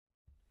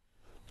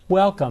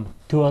Welcome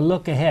to A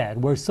Look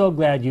Ahead. We're so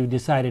glad you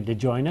decided to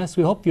join us.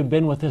 We hope you've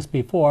been with us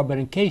before, but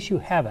in case you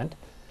haven't,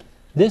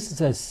 this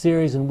is a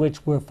series in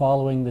which we're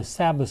following the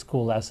Sabbath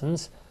school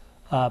lessons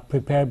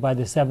prepared by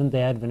the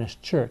Seventh-day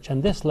Adventist Church.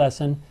 And this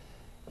lesson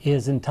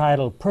is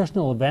entitled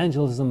Personal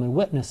Evangelism and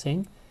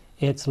Witnessing.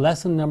 It's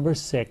lesson number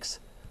 6,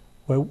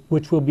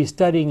 which we'll be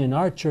studying in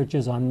our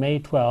churches on May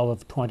 12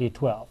 of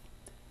 2012.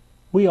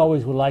 We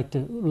always would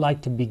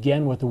like to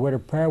begin with a word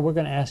of prayer. We're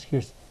going to ask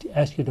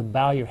you to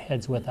bow your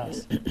heads with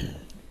us.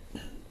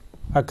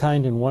 Our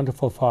kind and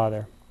wonderful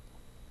Father,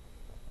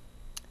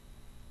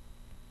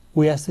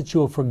 we ask that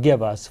you will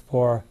forgive us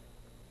for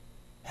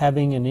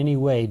having in any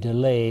way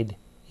delayed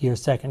your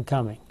second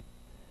coming.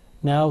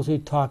 Now, as we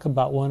talk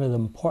about one of the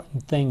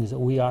important things that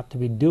we ought to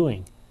be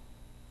doing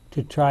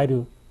to try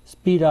to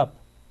speed up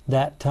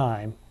that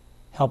time,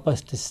 help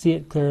us to see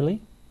it clearly,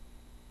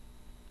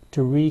 to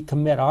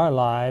recommit our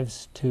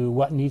lives to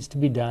what needs to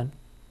be done,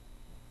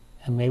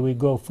 and may we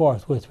go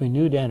forth with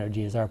renewed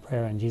energy is our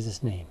prayer in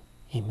Jesus' name.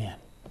 Amen.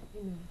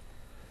 Amen.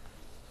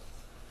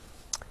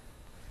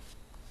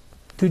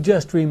 To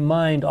just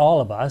remind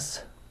all of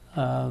us,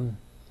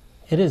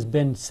 it has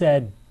been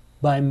said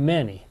by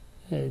many,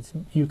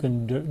 you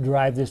can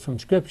derive this from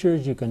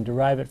scriptures, you can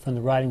derive it from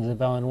the writings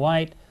of Ellen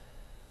White,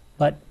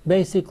 but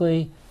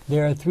basically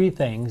there are 3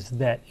 things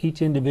that each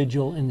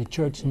individual in the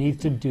church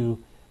needs to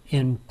do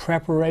in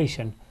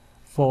preparation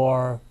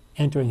for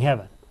entering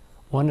heaven.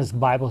 One is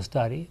Bible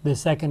study, the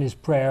second is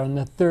prayer, and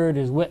the third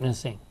is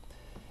witnessing.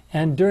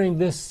 And during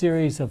this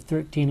series of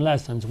 13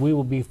 lessons, we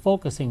will be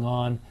focusing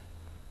on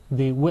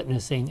the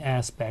witnessing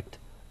aspect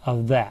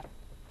of that.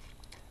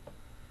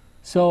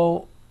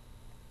 So,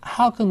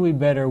 how can we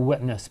better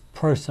witness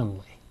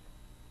personally?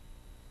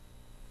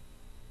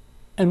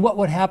 And what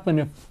would happen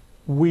if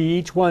we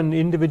each one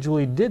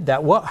individually did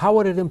that? How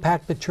would it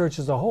impact the church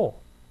as a whole?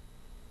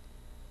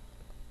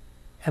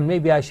 And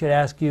maybe I should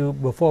ask you,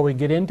 before we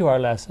get into our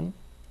lesson,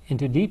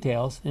 into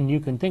details, and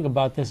you can think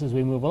about this as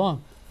we move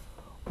along,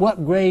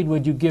 what grade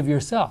would you give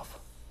yourself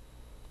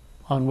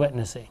on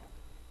witnessing?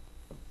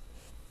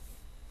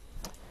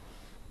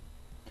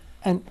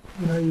 And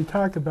you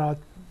talk about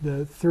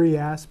the 3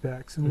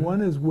 aspects, and one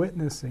is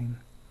witnessing.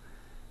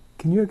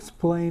 Can you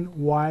explain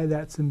why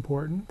that's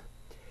important?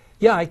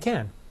 Yeah, I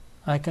can.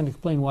 I can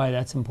explain why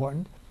that's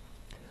important.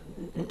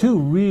 2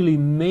 really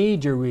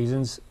major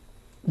reasons.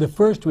 The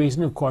first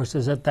reason, of course,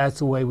 is that that's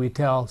the way we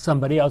tell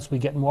somebody else we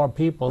get more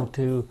people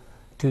to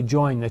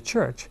join the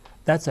church.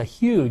 That's a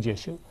huge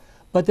issue.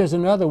 But there's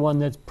another one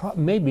that's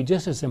maybe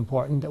just as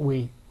important that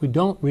we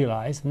don't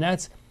realize, and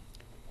that's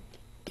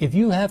if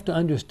you have to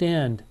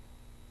understand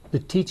the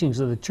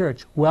teachings of the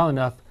church well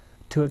enough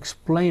to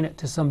explain it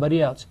to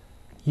somebody else,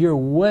 you're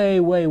way,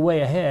 way, way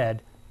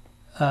ahead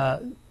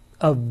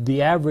of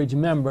the average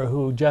member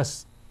who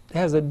just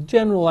has a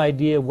general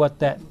idea of what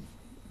that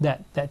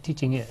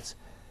teaching is.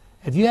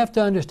 If you have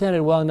to understand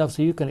it well enough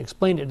so you can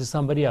explain it to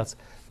somebody else,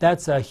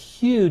 that's a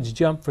huge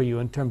jump for you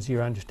in terms of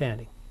your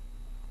understanding.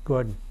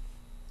 Gordon.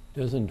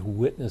 Doesn't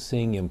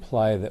witnessing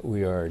imply that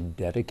we are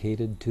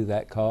dedicated to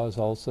that cause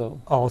also?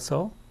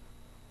 Also.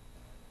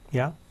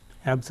 Yeah,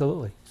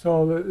 absolutely.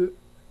 So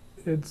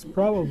it's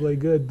probably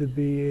good to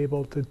be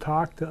able to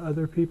talk to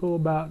other people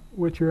about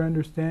what you're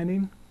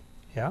understanding.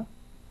 Yeah.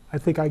 I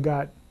think I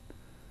got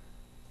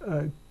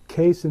a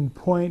case in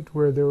point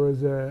where there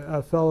was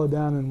a fellow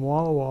down in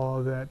Walla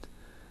Walla that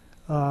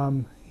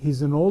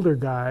he's an older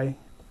guy,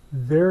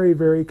 very,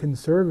 very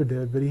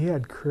conservative, but he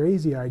had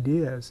crazy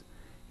ideas.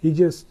 He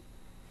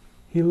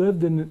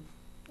lived in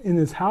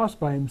his house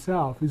by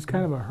himself. He was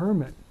kind of a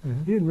hermit.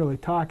 Mm-hmm. He didn't really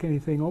talk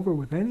anything over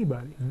with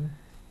anybody.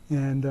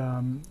 Mm-hmm.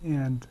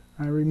 And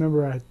I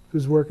remember I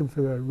was working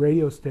for the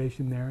radio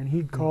station there, and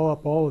he'd call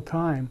up all the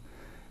time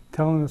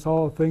telling us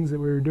all the things that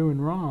we were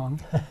doing wrong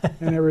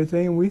and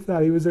everything, and we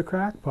thought he was a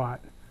crackpot.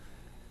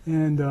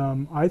 And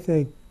I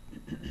think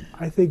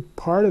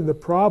part of the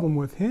problem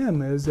with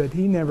him is that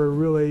he never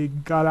really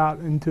got out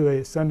into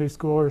a Sunday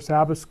school or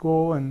Sabbath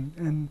school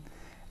and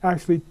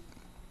actually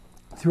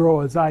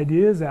throw his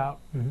ideas out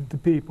to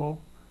people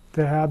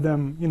to have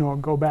them,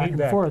 go back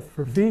and forth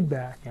for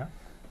feedback. Yeah.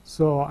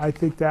 So I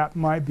think that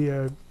might be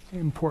an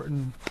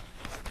important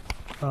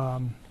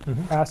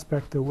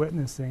aspect of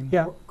witnessing.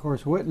 Yeah, of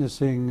course,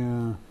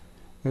 witnessing,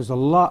 there's a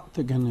lot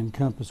that can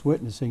encompass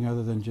witnessing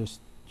other than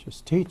just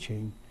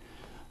teaching.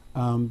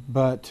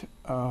 But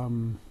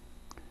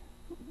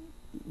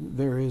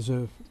there is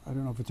I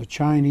don't know if it's a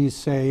Chinese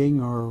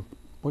saying or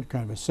what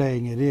kind of a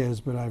saying it is,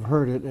 but I've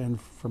heard it, and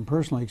from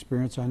personal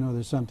experience I know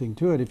there's something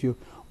to it. If you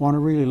want to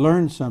really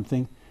learn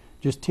something,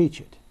 just teach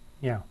it.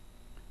 Yeah.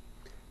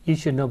 You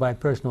should know by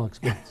personal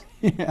experience.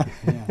 Yeah.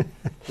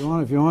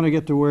 If you want to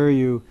get to where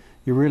you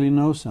really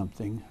know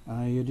something,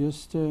 you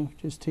just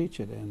teach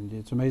it, and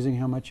it's amazing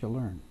how much you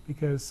learn.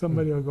 Because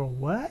somebody will go,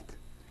 what?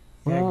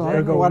 Well,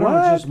 I don't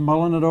know, just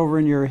mulling it over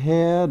in your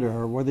head,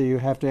 or whether you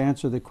have to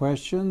answer the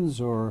questions,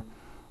 or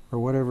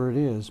whatever it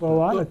is. Well, a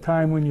lot of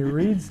time when you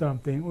read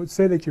something, let's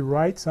say that you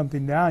write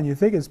something down, you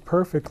think it's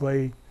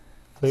perfectly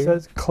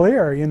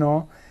clear,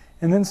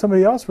 And then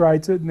somebody else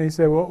writes it, and they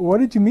say, well, what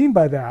did you mean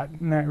by that?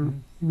 And I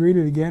read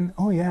it again.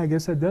 Oh, yeah, I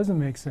guess that doesn't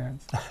make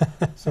sense.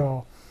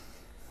 So,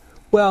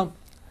 Well,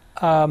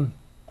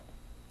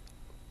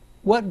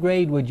 what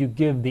grade would you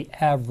give the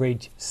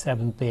average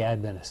Seventh-day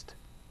Adventist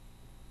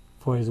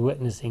for his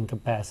witnessing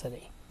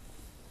capacity?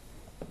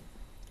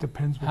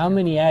 depends. How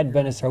many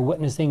Adventists are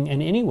witnessing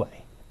in any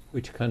way?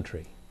 Which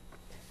country?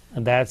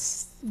 And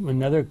that's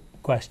another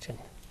question.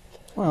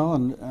 Well,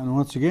 and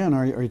once again,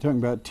 are you talking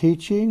about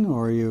teaching,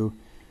 or are you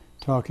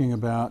talking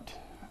about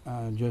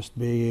just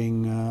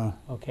being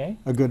Okay.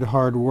 a good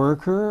hard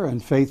worker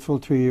and faithful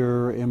to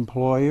your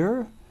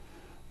employer,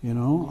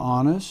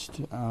 honest,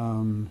 you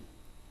know?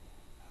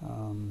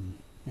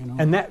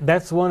 And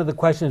that's one of the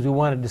questions we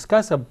want to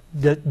discuss.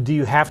 Do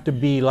you have to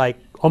be like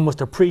almost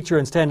a preacher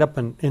and stand up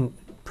and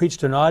preach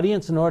to an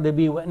audience in order to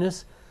be a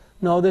witness?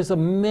 No, there's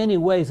many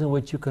ways in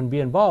which you can be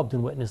involved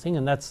in witnessing,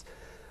 and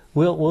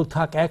we'll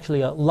talk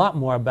actually a lot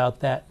more about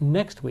that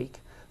next week.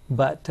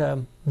 But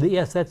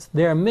yes,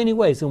 there are many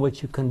ways in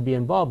which you can be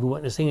involved in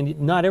witnessing, and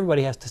not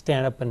everybody has to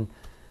stand up and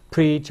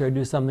preach or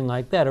do something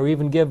like that, or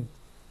even give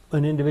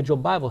an individual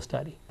Bible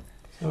study.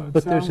 So it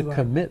But there's a sounds like-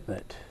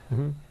 commitment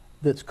Mm-hmm.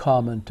 that's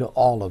common to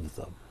all of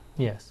them.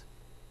 Yes.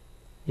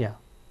 Yeah.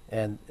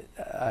 And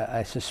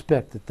I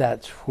suspect that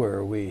that's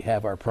where we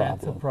have our problem.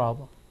 That's a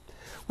problem.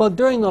 Well,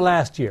 during the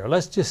last year,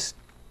 let's just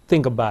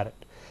think about it.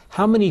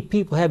 How many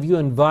people have you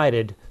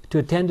invited to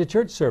attend a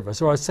church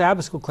service or a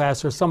Sabbath school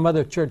class or some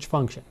other church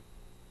function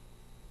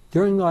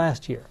during the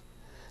last year?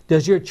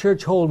 Does your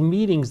church hold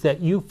meetings that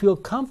you feel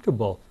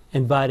comfortable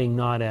inviting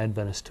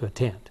non-Adventists to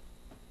attend?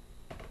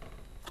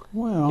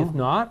 Well, If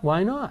not,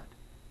 why not?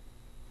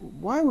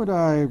 why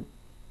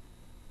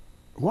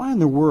in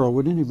the world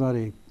would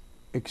anybody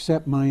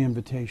accept my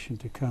invitation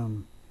to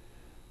come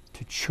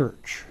to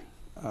church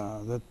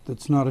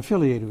that's not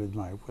affiliated with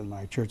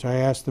my church? I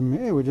asked them,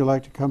 hey, would you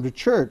like to come to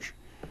church?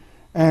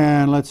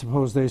 And let's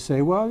suppose they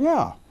say, well,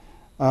 yeah.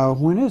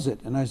 When is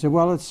it? And I said,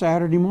 well, it's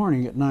Saturday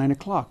morning at 9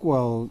 o'clock.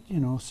 Well,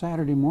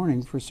 Saturday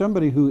morning for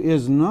somebody who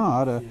is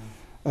not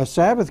a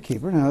Sabbath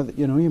keeper. Now,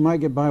 you might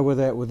get by with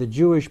that with a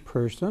Jewish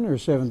person or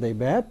Seventh-day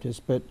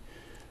Baptist, but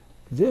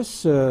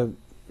this, they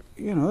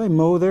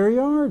mow their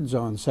yards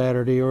on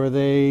Saturday, or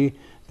they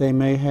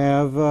may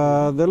have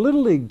the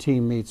Little League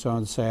team meets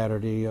on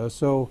Saturday.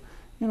 Who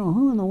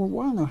in the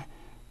world?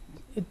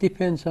 It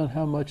depends on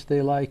how much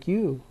they like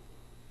you.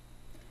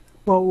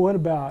 Well, what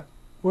about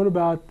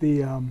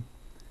the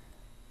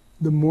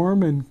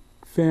Mormon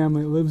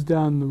family that lives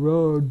down the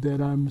road that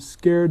I'm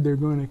scared they're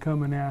going to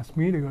come and ask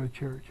me to go to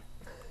church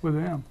with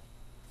them?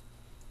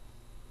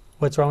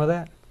 What's wrong with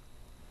that?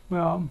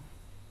 Well,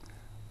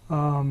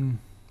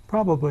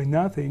 probably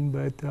nothing,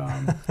 but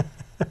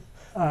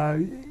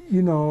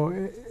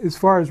as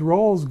far as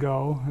roles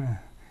go,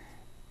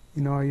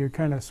 you're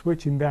kind of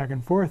switching back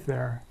and forth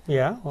there.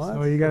 Yeah, well,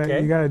 So you got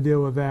to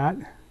deal with that.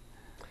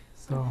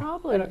 So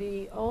Probably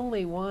the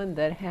only one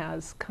that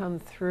has come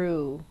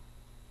through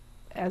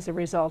as a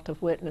result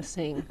of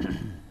witnessing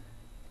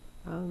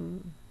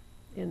in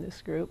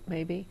this group,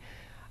 maybe.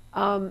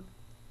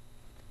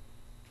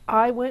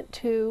 I went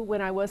to,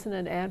 when I wasn't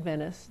an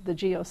Adventist, the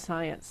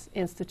Geoscience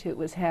Institute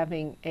was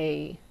having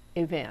a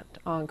event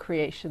on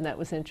creation that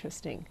was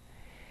interesting.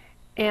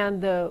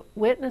 And the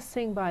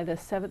witnessing by the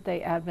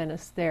Seventh-day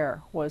Adventists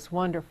there was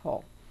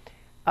wonderful.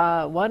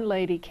 One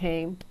lady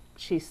came,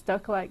 she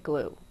stuck like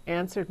glue,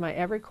 answered my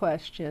every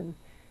question,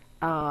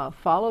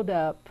 followed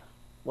up,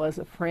 was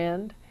a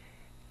friend,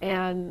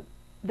 and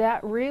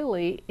that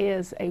really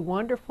is a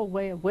wonderful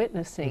way of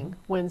witnessing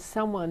when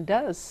someone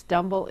does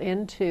stumble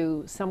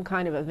into some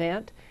kind of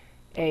event,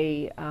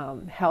 a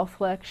health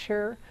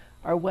lecture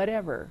or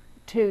whatever,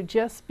 to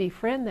just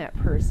befriend that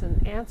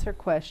person, answer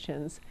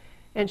questions.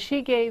 And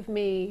she gave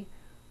me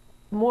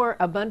more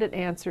abundant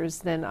answers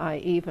than I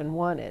even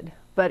wanted,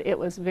 but it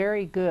was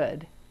very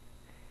good.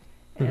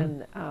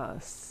 And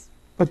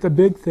but the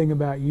big thing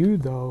about you,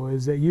 though,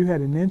 is that you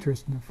had an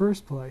interest in the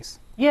first place.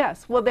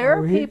 yes, well, there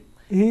are people.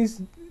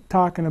 He's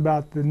talking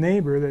about the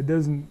neighbor that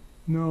doesn't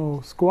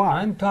know squat.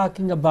 I'm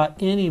talking about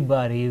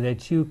anybody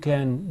that you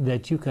can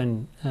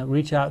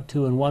reach out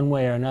to in one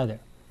way or another.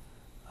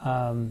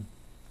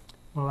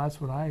 Well,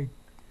 that's what I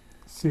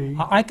see.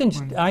 I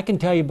can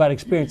tell you about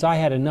experience I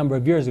had a number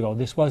of years ago.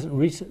 This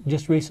wasn't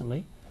just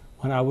recently,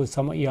 when I was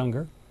somewhat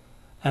younger,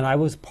 and I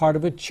was part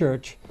of a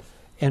church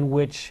in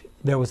which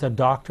there was a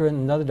doctor and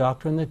another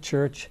doctor in the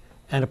church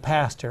and a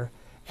pastor,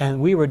 and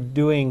we were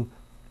doing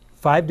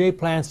 5-day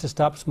plans to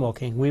stop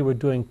smoking. We were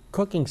doing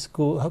cooking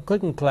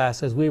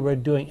classes. We were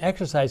doing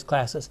exercise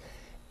classes,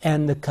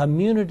 and the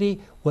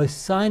community was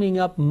signing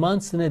up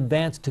months in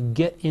advance to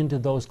get into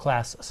those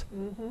classes.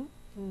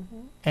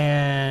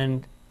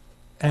 And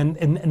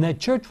the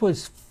church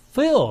was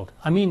filled.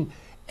 I mean,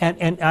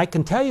 and I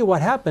can tell you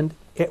what happened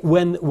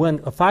when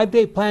a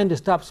 5-day plan to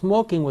stop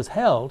smoking was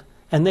held,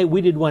 and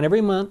we did one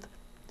every month.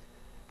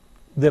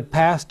 The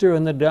pastor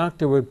and the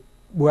doctor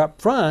were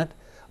up front,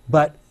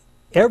 but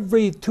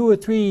every 2 or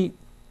 3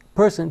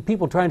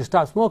 people trying to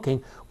stop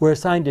smoking were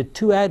assigned to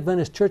 2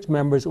 Adventist church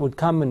members that would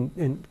come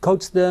and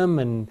coach them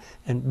and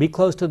be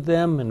close to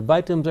them and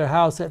invite them to their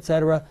house,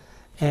 etc.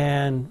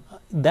 And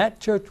that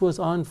church was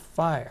on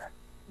fire.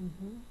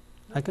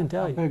 I can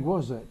tell you. How big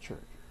was that church?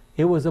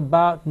 It was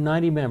about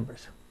 90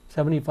 members,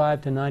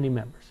 75 to 90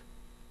 members.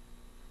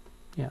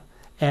 Yeah,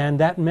 and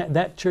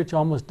that church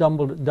almost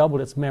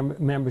doubled its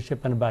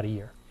membership in about a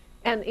year.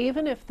 And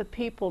even if the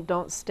people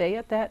don't stay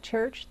at that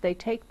church, they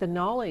take the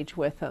knowledge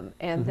with them,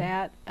 and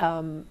that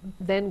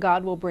then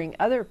God will bring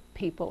other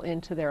people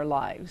into their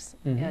lives,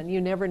 and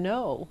you never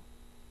know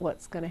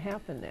what's going to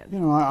happen then. You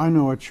know, I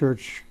know a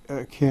church,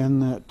 Ken,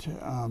 that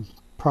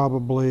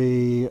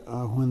probably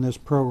when this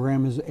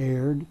program is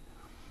aired,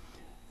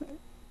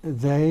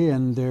 they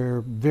and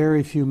their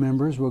very few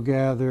members will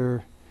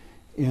gather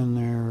in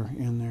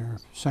their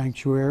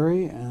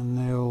sanctuary, and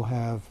they'll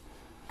have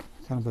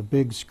kind of a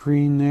big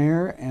screen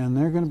there, and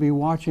they're going to be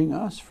watching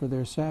us for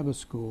their Sabbath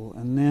school.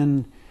 And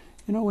then,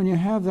 you know, when you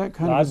have that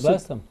kind of... God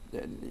bless them.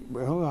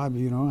 Well,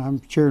 I'm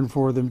cheering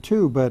for them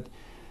too, but,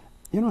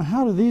 you know,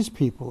 how do these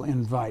people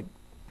invite,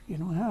 you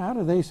know, how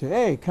do they say,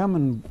 hey, come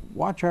and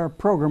watch our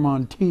program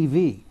on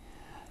TV?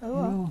 You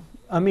know?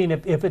 I mean,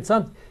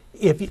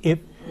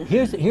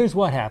 here's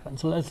what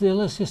happens.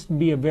 Let's just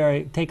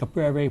take a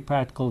very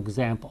practical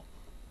example.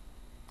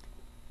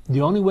 The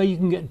only way you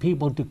can get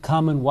people to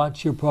come and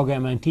watch your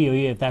program on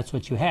TV, if that's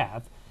what you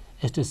have,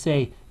 is to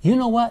say, you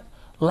know what?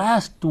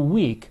 Last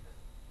week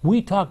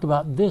we talked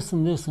about this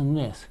and this and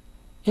this.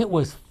 It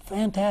was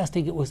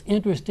fantastic. It was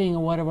interesting,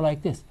 or whatever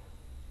like this.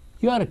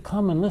 You ought to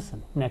come and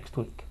listen next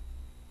week.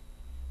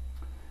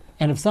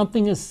 And if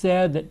something is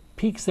said that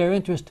piques their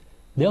interest,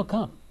 they'll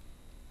come.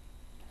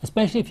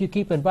 Especially if you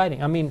keep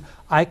inviting. I mean,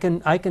 I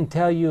can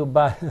tell you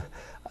about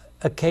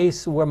a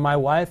case where my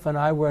wife and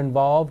I were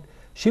involved.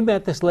 She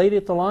met this lady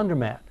at the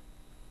laundromat,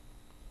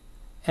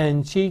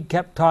 and she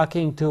kept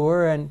talking to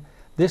her, and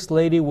this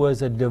lady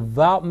was a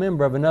devout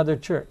member of another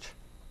church.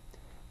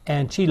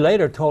 And she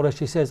later told us,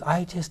 she says,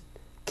 I just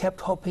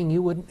kept hoping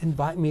you wouldn't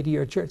invite me to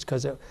your church,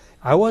 because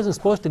I wasn't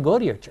supposed to go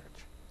to your church.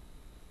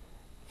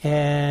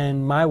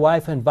 And my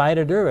wife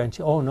invited her, and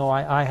she, oh no,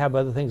 I have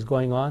other things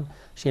going on.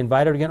 She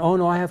invited her again, oh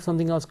no, I have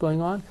something else going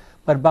on.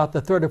 But about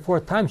the 3rd or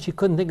 4th time, she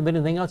couldn't think of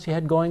anything else she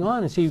had going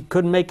on, and she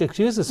couldn't make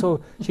excuses,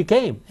 so she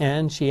came,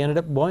 and she ended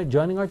up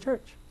joining our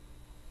church.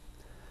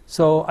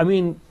 So, I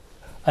mean,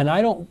 and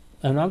I'm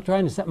not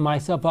trying to set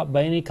myself up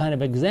by any kind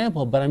of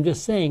example, but I'm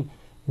just saying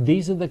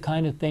these are the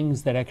kind of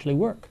things that actually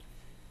work.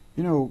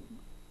 You know,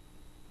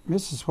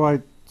 Mrs.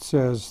 White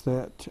says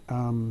that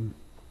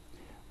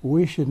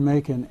we should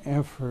make an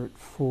effort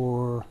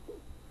for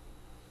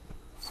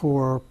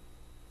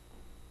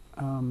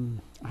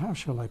how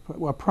shall I put it?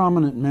 Well,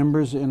 prominent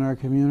members in our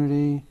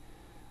community,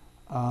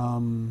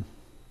 more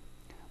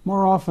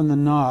often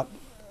than not,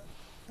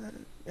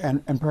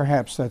 and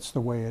perhaps that's the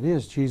way it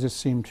is, Jesus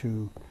seemed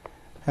to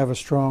have a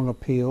strong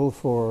appeal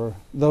for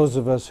those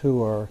of us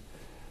who are,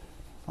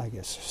 I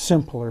guess,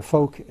 simpler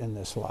folk in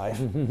this life.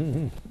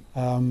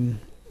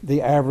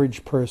 The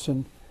average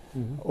person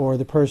or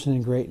the person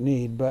in great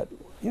need. But,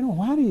 you know,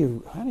 how do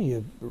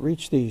you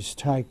reach these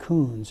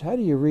tycoons? How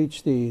do you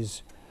reach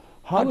these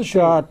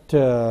hotshot,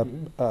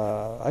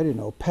 I don't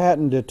know,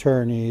 patent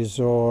attorneys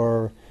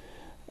or...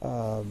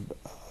 I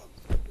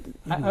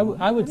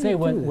would say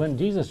when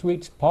Jesus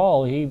reached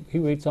Paul, he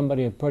reached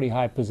somebody of pretty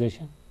high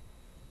position.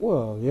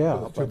 Well,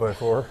 yeah.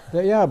 2x4.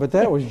 Yeah, but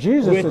that was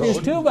Jesus. With his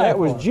 2x4. That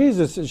was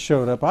Jesus that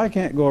showed up. I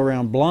can't go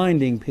around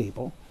blinding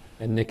people.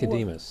 And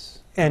Nicodemus.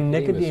 And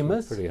Was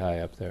Nicodemus. pretty high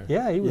up there.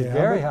 Yeah, he was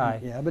very high.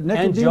 Yeah, but And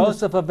Nicodemus...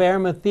 Joseph of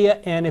Arimathea,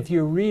 and if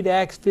you read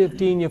Acts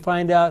 15, you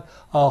find out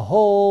a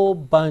whole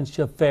bunch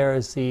of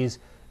Pharisees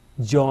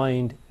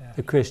joined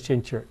the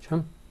Christian church.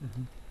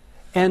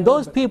 And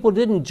those people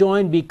didn't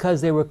join because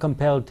they were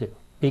compelled to,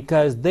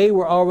 because they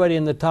were already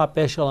in the top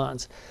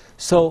echelons.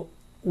 So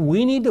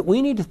we need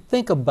to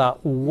think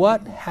about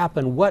what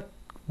happened,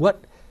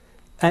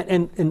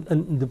 and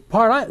the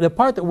part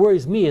that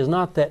worries me is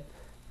not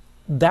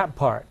that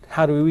part.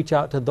 How do we reach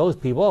out to those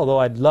people? Although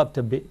I'd love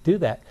to do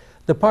that.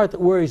 The part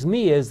that worries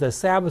me is the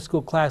Sabbath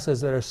school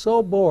classes that are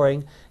so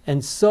boring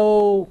and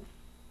so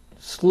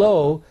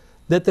slow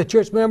that the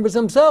church members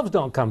themselves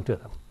don't come to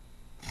them.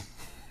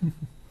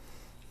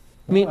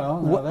 I mean,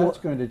 well, now that's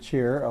going to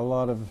cheer a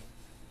lot of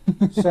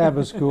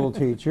Sabbath school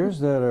teachers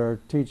that are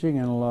teaching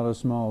in a lot of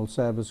small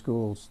Sabbath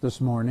schools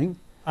this morning.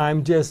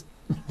 I'm just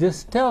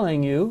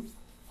telling you,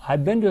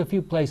 I've been to a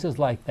few places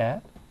like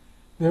that.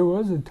 There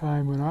was a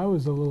time when I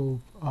was a little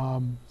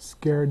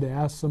scared to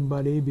ask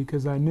somebody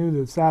because I knew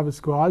the Sabbath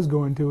school I was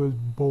going to was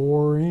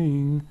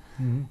boring,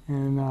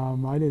 and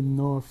I didn't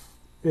know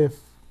if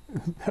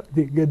that would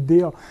be a good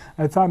deal.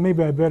 I thought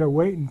maybe I better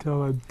wait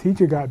until a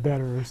teacher got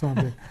better or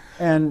something.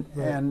 And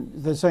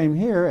the same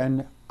here,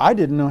 and I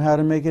didn't know how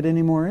to make it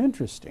any more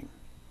interesting.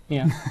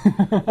 Yeah.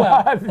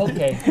 Well,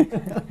 okay.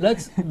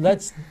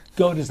 Let's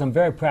go to some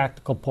very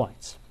practical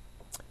points.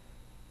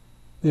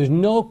 There's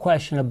no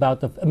question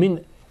about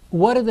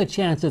what are the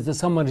chances that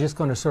someone is just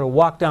going to sort of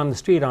walk down the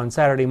street on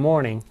Saturday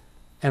morning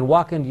and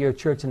walk into your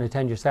church and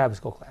attend your Sabbath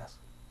school class.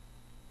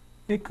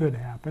 It could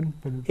happen,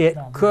 but it's It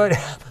not could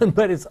very- happen,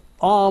 but it's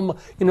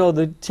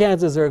the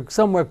chances are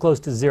somewhere close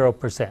to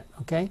 0%,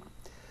 okay?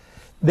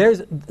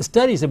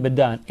 Studies have been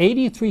done.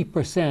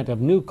 83%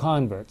 of new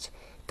converts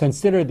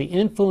consider the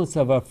influence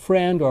of a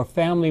friend or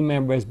family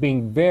member as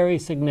being very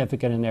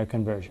significant in their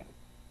conversion.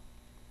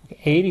 Okay,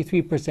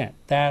 83%.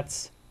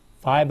 That's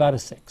 5 out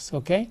of 6,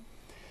 okay?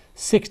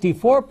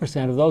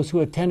 64% of those who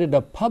attended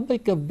a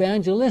public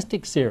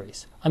evangelistic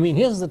series. I mean,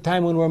 here's the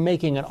time when we're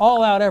making an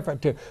all-out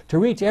effort to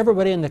reach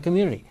everybody in the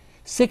community.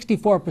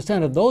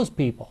 64% of those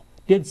people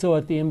did so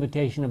at the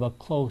invitation of a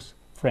close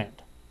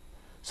friend.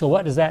 So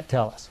what does that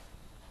tell us?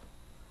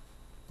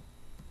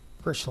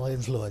 Personal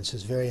influence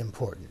is very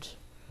important.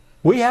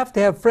 We have to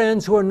have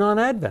friends who are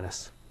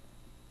non-Adventists.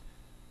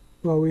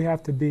 Well, we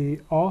have to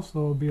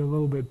also be a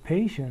little bit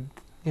patient.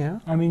 Yeah.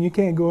 I mean, you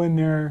can't go in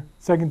there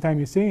second time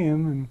you see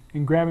him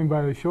and grab him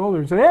by the shoulder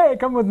and say, "Hey,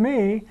 come with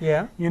me."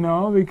 Yeah.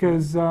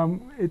 Because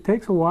it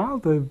takes a while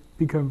to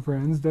become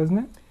friends, doesn't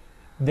it?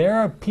 There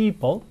are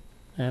people,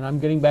 and I'm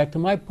getting back to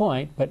my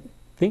point, but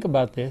think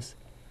about this.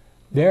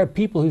 There are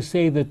people who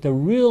say that the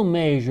real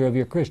measure of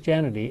your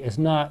Christianity is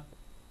not,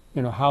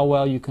 how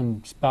well you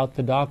can spout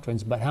the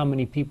doctrines, but how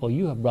many people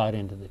you have brought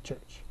into the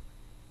church.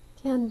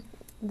 Ken,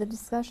 the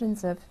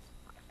discussions of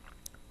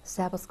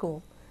Sabbath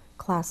school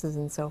classes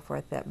and so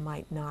forth that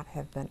might not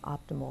have been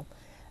optimal,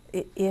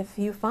 if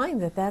you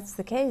find that that's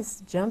the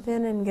case, jump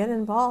in and get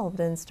involved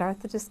and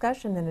start the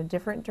discussion in a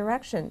different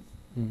direction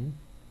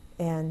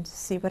and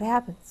see what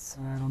happens.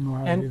 I don't know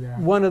how to do that.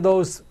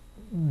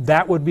 And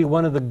that would be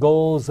one of the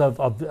goals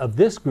of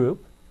this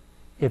group.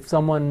 If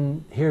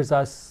someone hears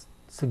us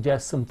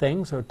suggest some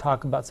things or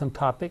talk about some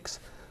topics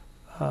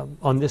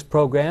on this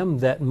program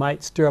that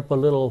might stir up a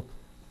little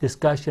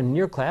discussion in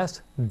your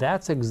class,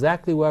 that's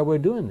exactly why we're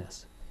doing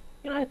this.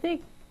 I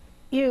think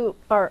you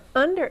are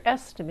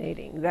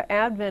underestimating the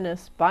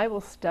Adventist Bible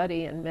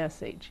study and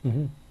message.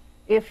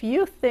 If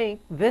you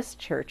think this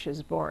church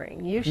is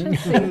boring, you should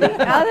see the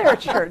other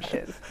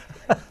churches.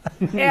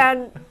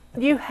 And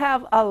you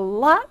have a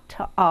lot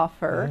to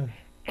offer.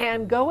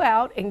 And go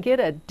out and get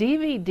a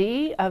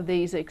DVD of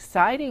these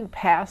exciting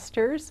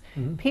pastors.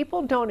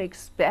 People don't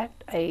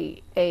expect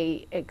a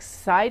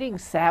exciting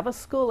Sabbath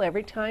school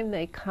every time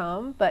they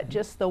come, but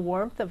just the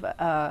warmth of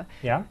a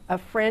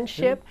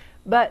friendship.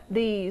 But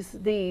the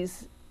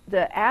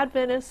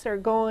Adventists are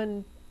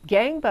going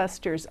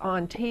gangbusters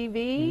on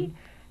TV,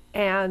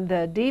 and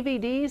the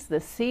DVDs, the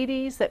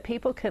CDs that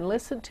people can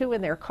listen to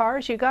in their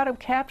cars. You got them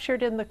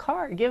captured in the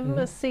car. Give them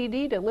a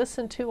CD to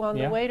listen to on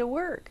the way to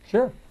work.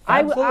 Sure.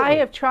 I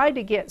have tried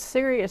to get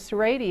Sirius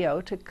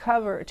Radio to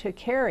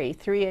carry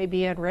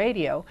 3ABN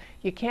radio.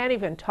 You can't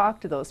even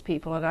talk to those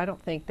people, and I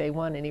don't think they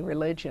want any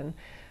religion.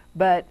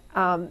 But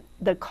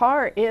the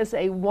car is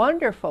a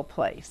wonderful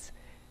place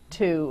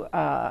to...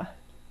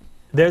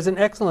 There's an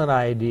excellent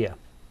idea.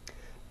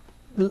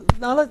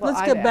 Now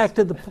let's get back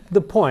to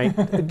the point.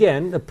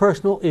 Again, the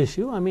personal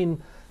issue. I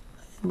mean,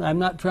 I'm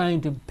not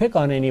trying to pick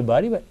on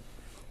anybody, but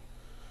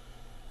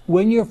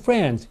when your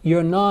friends,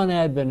 your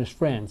non-Adventist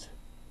friends,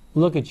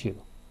 look at you,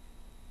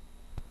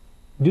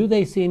 do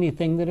they see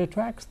anything that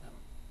attracts them?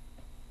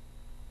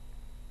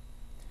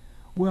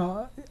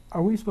 Well,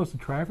 are we supposed to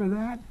try for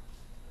that?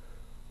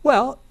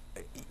 Well,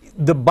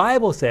 the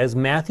Bible says,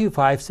 Matthew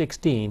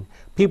 5:16,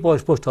 people are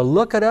supposed to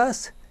look at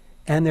us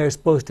and they're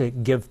supposed to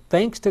give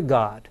thanks to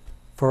God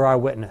for our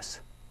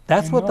witness.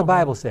 That's what the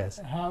Bible says.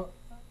 How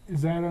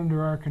is that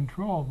under our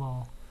control,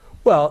 though?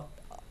 Well,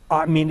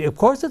 I mean, of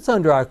course it's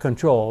under our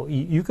control.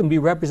 You can be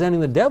representing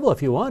the devil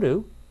if you want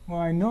to. Well,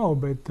 I know,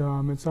 but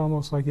it's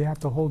almost like you have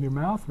to hold your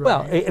mouth right.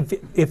 Well,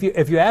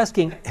 if you're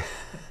asking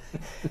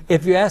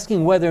if you're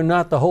asking whether or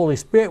not the Holy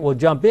Spirit will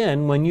jump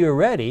in when you're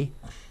ready,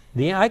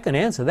 I can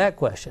answer that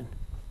question.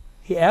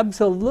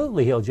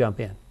 He'll jump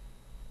in.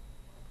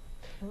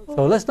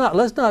 So let's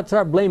not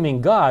start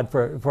blaming God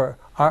for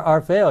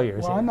our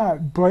failures. Well, here. I'm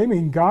not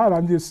blaming God.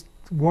 I'm just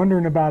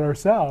wondering about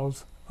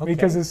ourselves. Okay.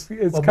 Because it's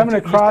Well, coming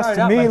but you across started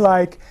to out me by-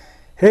 like,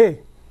 hey,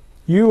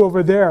 you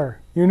over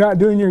there, you're not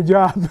doing your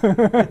job.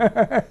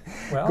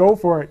 Well, Go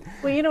for it.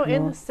 Well,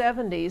 in the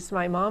 70s,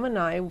 my mom and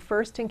I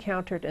first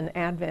encountered an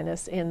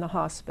Adventist in the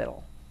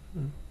hospital.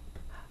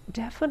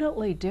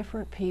 Definitely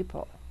different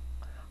people.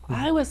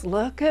 I was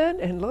looking,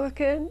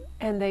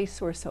 and they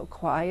were so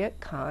quiet,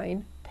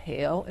 kind,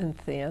 pale, and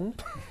thin.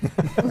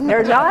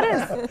 They're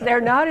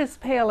not as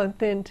pale and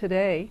thin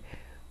today.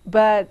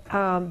 But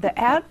the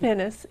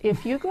Adventists,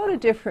 if you go to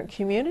different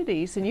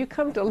communities and you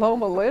come to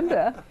Loma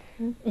Linda,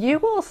 you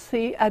will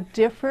see a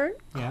different,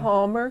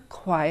 calmer,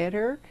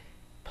 quieter,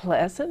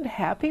 pleasant,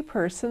 happy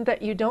person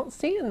that you don't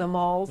see in the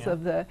malls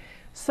of the...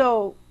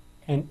 So...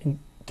 And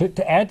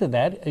to add to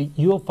that,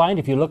 you'll find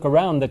if you look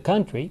around the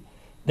country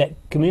that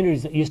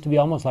communities that used to be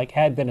almost like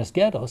Adventist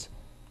ghettos,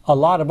 a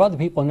lot of other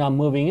people are now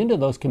moving into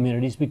those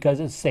communities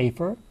because it's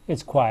safer,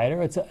 it's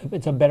quieter, it's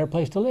a better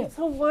place to live. It's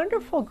a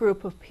wonderful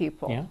group of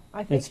people. Yeah,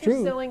 I think it's you're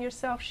true. selling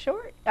yourself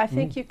short. I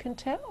think you can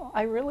tell.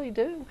 I really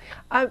do.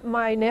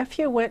 My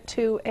nephew went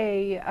to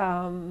a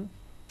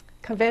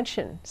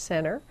convention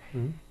center,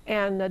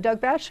 and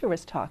Doug Batchelor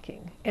was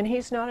talking, and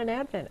he's not an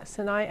Adventist.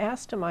 And I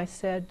asked him, I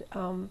said,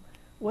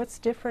 what's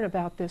different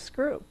about this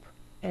group?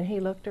 And he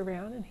looked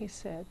around and he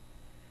said,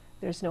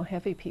 there's no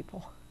heavy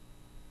people.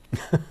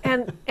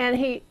 and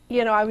he,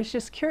 you know, I was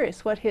just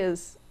curious what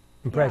his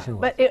Impression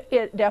was. But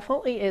it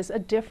definitely is a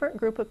different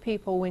group of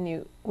people when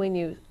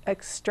you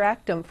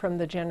extract them from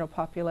the general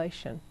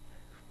population.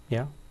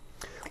 Yeah.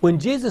 When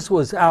Jesus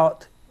was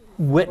out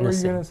What were you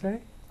witnessing, going to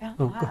say?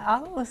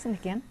 I'll listen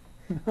again.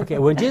 okay,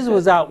 when Jesus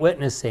was out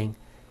witnessing,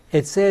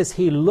 it says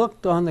he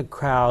looked on the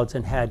crowds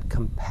and had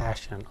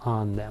compassion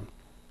on them.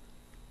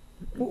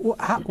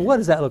 What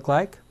does that look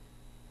like?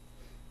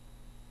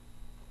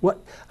 What,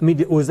 I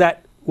mean, was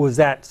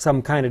that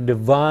some kind of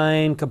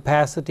divine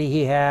capacity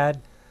he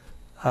had?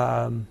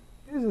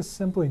 It's just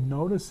simply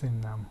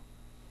noticing them.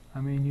 I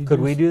mean, you Could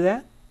we do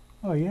that?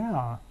 Oh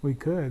yeah, we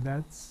could.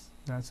 That's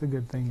a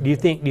good thing. To Do you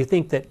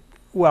think that,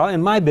 well,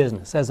 in my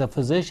business as a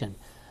physician,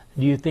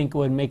 do you think it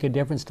would make a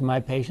difference to my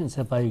patients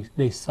if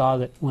they saw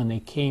that when they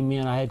came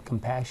in I had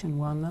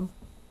compassion on them?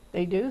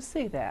 They do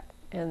see that,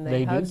 and They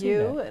they do hug see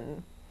you, that.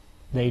 and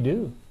They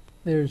do.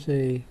 There's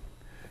a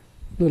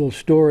little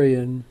story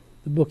in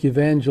the book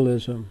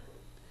Evangelism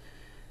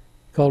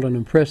called An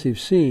Impressive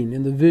Scene.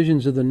 In the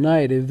visions of the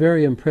night, a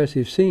very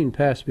impressive scene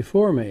passed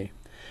before me.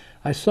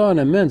 I saw an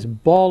immense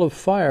ball of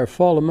fire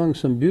fall among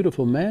some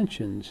beautiful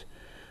mansions,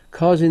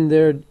 causing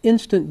their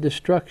instant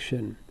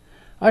destruction.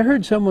 I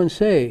heard someone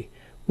say,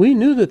 "We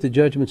knew that the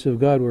judgments of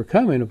God were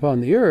coming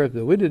upon the earth,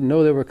 but we didn't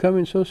know they were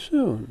coming so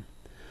soon."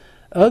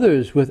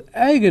 Others, with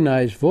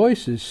agonized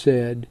voices,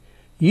 said,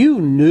 "You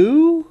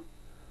knew?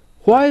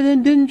 Why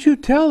then didn't you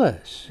tell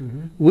us?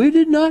 We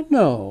did not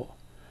know."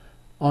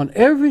 On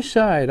every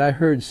side I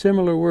heard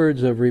similar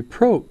words of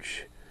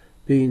reproach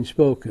being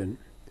spoken.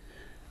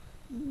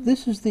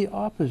 This is the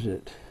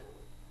opposite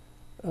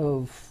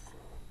of...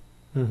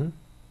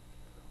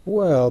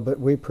 Well, but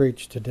we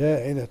preach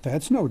today that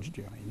that's no,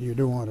 you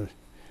don't want to,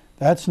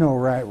 that's no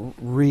right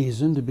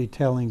reason to be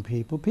telling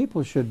people.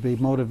 People should be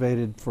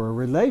motivated for a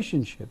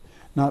relationship,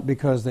 not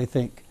because they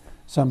think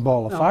some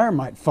ball of fire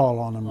might fall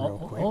on them real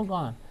quick. Hold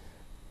on.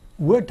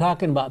 We're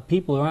talking about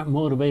people who aren't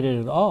motivated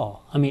at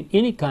all. I mean,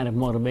 any kind of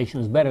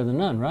motivation is better than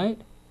none, right?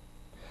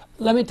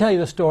 Let me tell you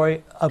the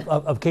story of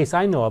a case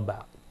I know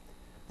about.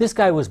 This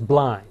guy was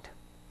blind,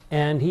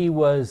 and he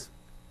was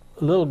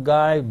a little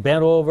guy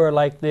bent over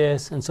like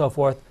this and so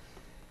forth,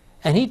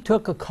 and he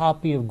took a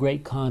copy of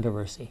Great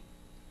Controversy,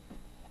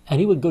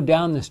 and he would go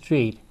down the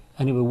street,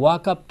 and he would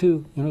walk up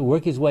to,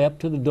 work his way up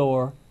to the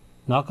door,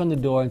 knock on the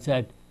door and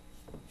said,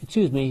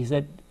 "Excuse me," he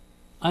said,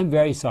 "I'm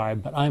very sorry,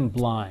 but I'm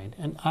blind,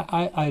 and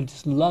I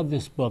just love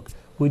this book.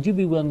 Would you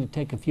be willing to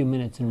take a few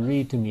minutes and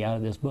read to me out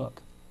of this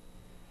book?"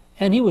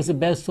 And he was the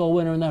best soul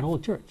winner in that whole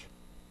church.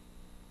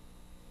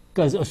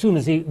 Because as soon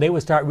as they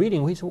would start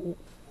reading, we said,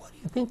 "What do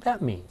you think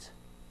that means?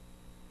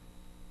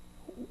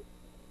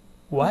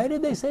 Why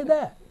did they say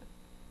that?"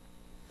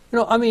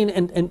 I mean,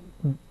 and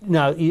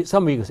now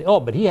some of you can say,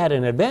 "Oh, but he had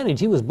an advantage.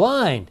 He was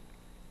blind."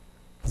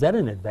 Is that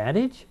an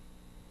advantage?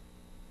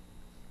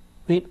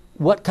 I mean,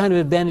 what kind of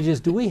advantages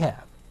do we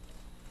have?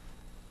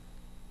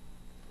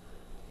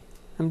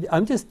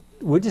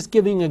 We're just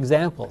giving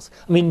examples.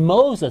 I mean,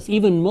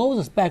 even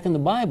Moses back in the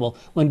Bible,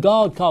 when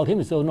God called him,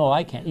 he said, "Oh, no,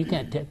 I can't. You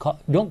can't.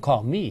 Don't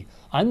call me.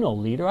 I'm no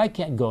leader. I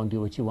can't go and do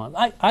what you want.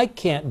 I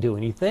can't do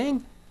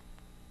anything."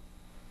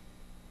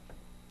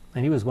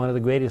 And he was one of the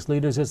greatest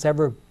leaders that's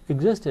ever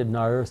existed in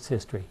our Earth's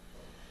history.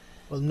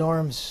 Well,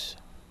 Norm's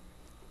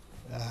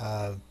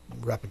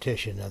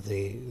repetition of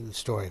the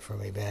story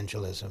from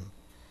Evangelism.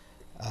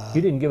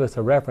 You didn't give us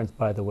a reference,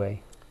 by the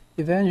way.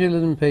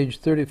 Evangelism, page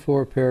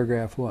 34,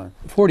 paragraph 1.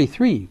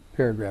 43,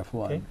 paragraph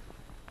 1. Okay.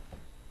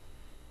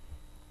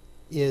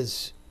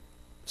 Is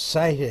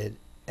cited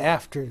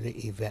after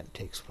the event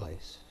takes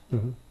place.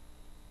 Mm-hmm.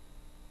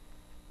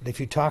 But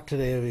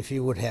if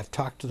you would have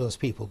talked to those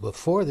people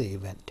before the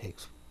event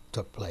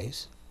took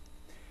place,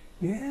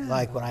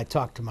 like when I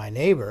talked to my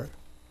neighbor,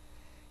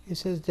 he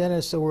says,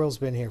 "Dennis, the world's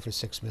been here for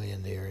 6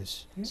 million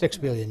years. 6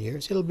 billion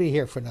years. It'll be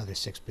here for another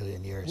 6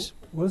 billion years.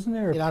 Wasn't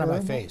there a Get out of my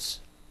parable? face."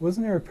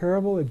 Wasn't there a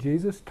parable that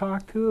Jesus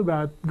talked to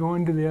about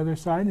going to the other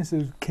side? And he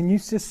says, "Can you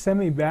just send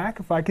me back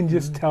if I can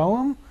just tell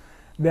them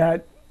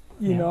that,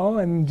 you know?"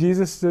 And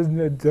Jesus says,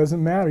 "It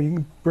doesn't matter. You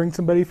can bring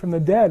somebody from the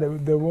dead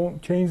that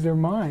won't change their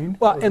mind."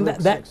 Well, and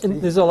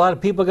there's a lot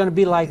of people going to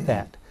be like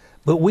that.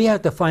 But we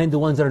have to find the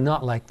ones that are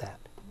not like that.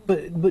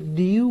 But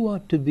do you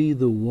want to be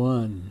the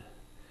one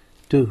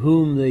to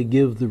whom they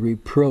give the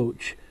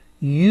reproach,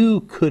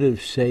 "You could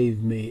have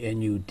saved me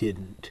and you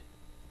didn't"?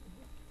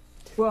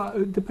 Well,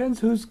 it depends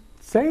who's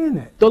saying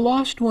it. The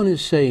lost one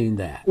is saying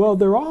that. Well,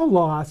 they're all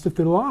lost if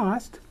they're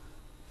lost.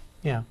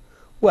 Yeah.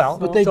 Well,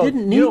 but they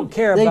didn't need. You don't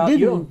care they about.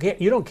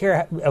 didn't. You don't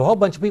care. A whole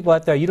bunch of people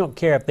out there. You don't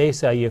care if they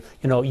say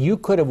you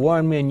could have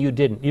warned me and you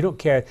didn't. You don't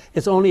care.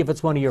 It's only if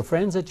it's one of your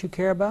friends that you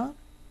care about.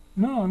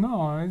 No.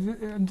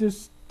 I'm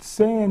just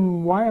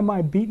saying, why am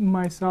I beating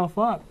myself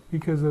up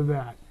because of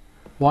that?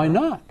 Why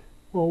not?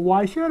 Well,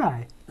 why should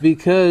I?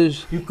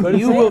 Because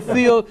you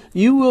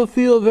will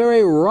feel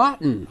very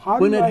rotten How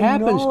when do it I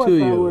happens know to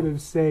if I would you.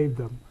 have saved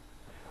them?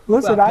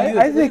 Listen, Well,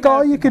 I think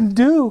all you can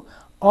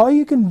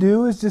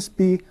do is just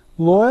be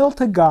loyal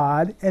to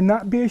God and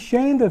not be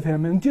ashamed of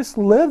Him, and just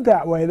live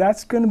that way.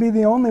 That's going to be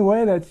the only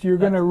way that you're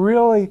going to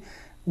really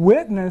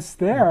witness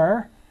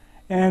there.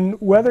 And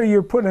whether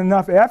you're putting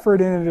enough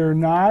effort in it or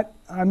not,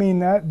 I mean,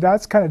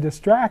 that's kind of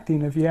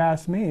distracting if you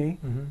ask me.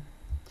 Mm-hmm.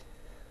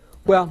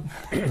 Well,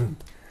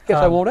 guess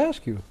I won't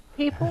ask you.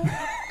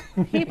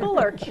 People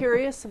are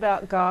curious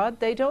about God.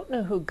 They don't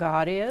know who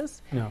God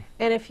is. No.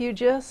 And if you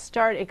just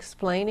start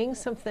explaining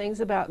some things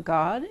about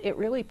God, it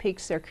really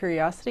piques their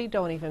curiosity.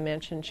 Don't even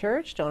mention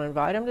church. Don't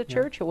invite them to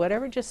church or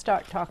whatever. Just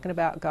start talking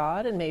about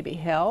God and maybe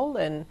hell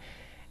and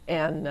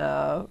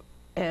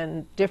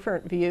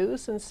different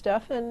views and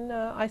stuff. And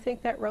I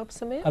think that ropes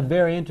them in. A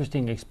very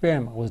interesting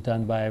experiment was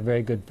done by a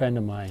very good friend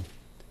of mine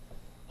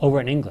over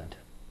in England.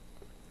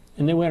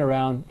 And they went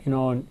around,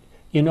 and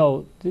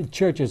the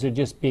churches are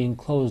just being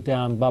closed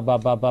down, blah, blah,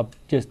 blah, blah.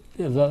 Just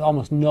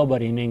almost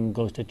nobody in England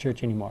goes to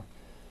church anymore.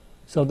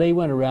 So they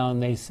went around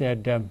and they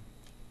said,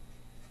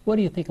 what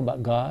do you think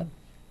about God?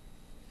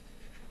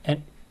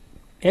 And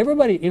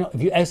everybody,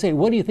 if you say,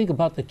 what do you think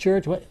about the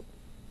church?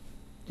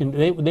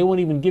 They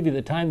won't even give you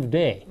the time of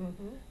day.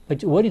 Mm-hmm.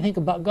 But what do you think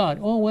about God?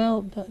 Oh,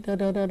 well, da, da,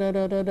 da, da,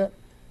 da, da, da.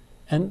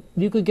 And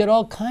you could get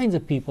all kinds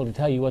of people to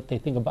tell you what they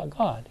think about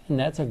God. And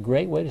that's a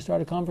great way to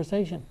start a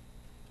conversation.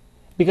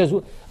 Because,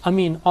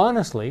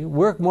 honestly,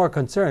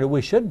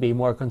 we should be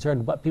more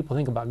concerned what people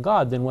think about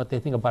God than what they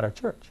think about our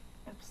church.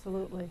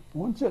 Absolutely.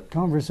 Once that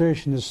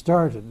conversation is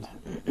started,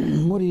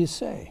 what do you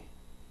say?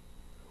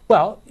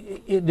 Well,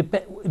 it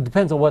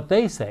depends on what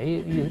they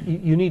say.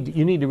 You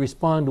need to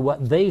respond to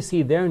what they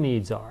see their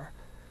needs are.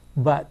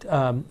 But,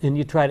 and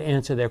you try to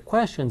answer their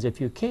questions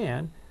if you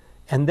can.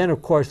 And then,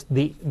 of course,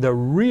 the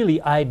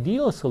really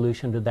ideal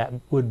solution to that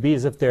would be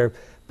as if there are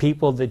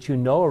people that you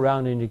know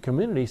around in your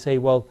community say,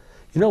 well,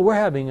 we're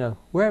having a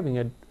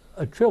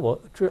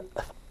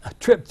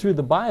trip through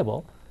the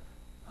Bible.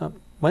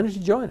 Why don't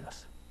you join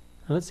us?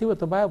 And let's see what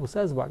the Bible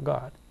says about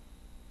God.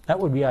 That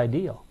would be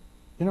ideal.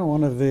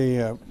 One of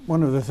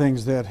the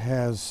things that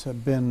has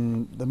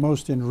been the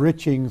most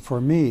enriching for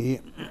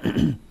me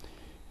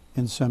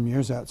in some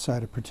years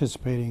outside of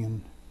participating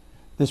in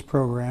this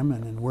program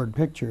and in Word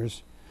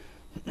Pictures,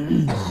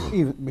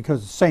 even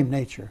because it's the same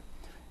nature,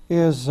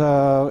 is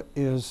like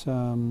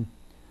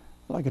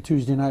a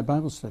Tuesday night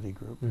Bible study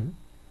group. Mm-hmm.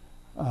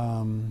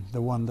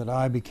 The one that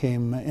I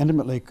became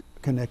intimately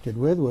connected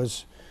with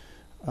was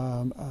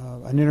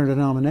an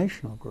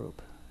interdenominational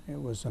group. It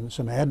was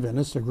some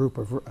Adventists, a group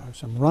of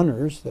some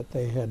runners that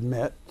they had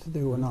met.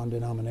 They were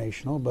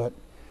non-denominational, but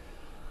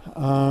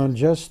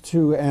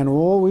and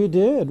all we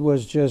did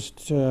was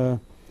just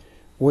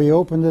we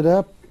opened it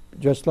up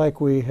just like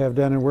we have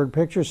done in Word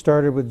Pictures.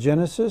 Started with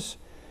Genesis,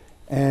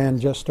 and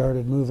just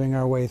started moving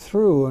our way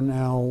through. And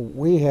now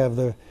we have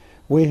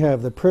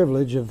the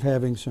privilege of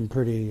having some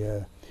pretty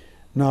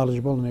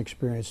knowledgeable and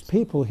experienced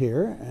people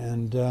here,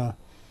 and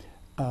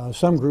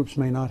some groups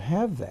may not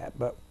have that.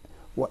 But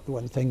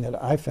one thing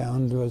that I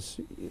found was,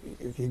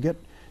 if you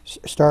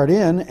start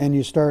in and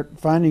you start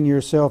finding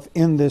yourself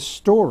in this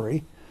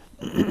story,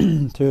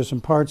 to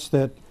some parts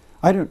that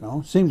I don't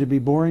know seem to be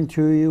boring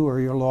to you or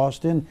you're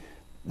lost in,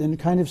 then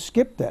kind of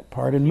skip that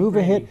part and move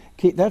ahead.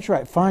 That's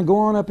right. Go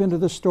on up into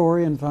the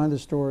story and find the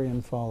story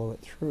and follow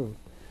it through.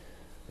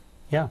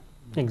 Yeah,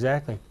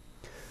 exactly.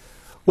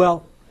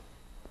 Well,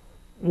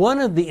 one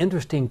of the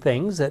interesting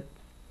things that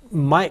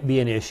might be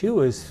an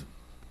issue is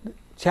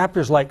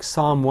chapters like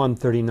Psalm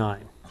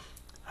 139.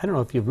 I don't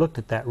know if you've looked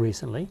at that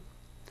recently.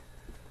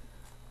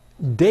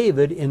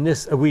 David, in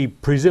this, we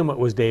presume it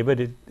was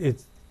David.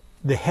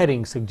 The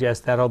headings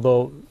suggest that,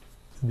 although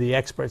the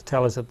experts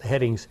tell us that the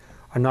headings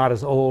are not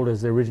as old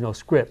as the original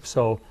script,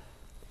 so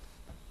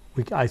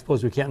I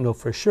suppose we can't know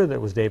for sure that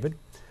it was David.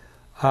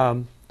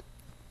 But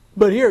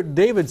here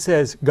David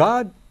says,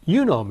 God,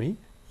 you know me.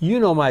 You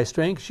know my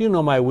strengths. You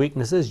know my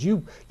weaknesses.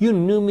 You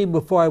knew me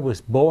before I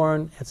was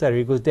born, etc.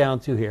 He goes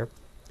down through here.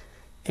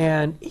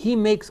 And he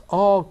makes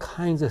all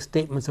kinds of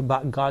statements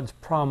about God's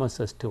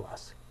promises to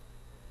us.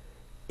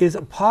 Is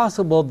it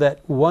possible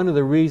that one of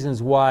the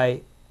reasons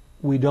why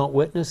we don't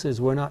witness is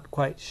we're not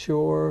quite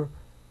sure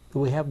that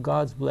we have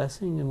God's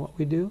blessing in what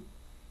we do?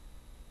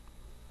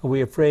 Are we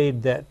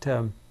afraid that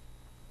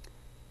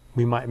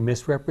we might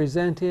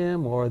misrepresent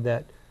Him, or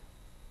that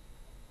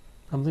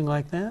something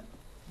like that?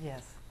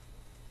 Yes.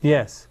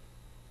 Yes.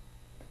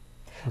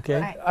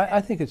 Okay.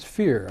 I think it's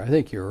fear. I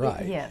think you're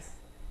right. Yes.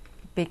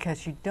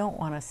 Because you don't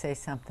want to say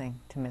something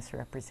to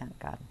misrepresent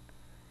God.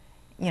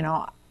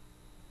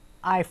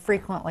 I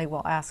frequently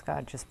will ask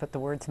God, just put the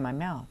words in my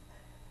mouth.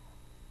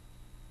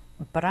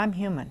 But I'm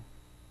human.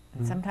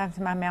 And sometimes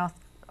my mouth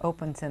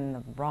opens and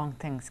the wrong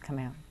things come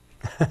out.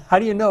 How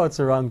do you know it's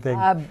the wrong thing?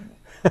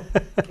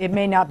 It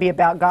may not be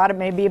about God, it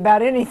may be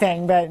about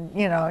anything, but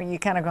you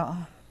kind of go,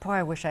 oh, boy,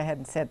 I wish I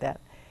hadn't said that.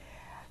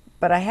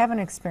 But I have an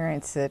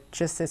experience that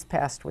just this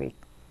past week,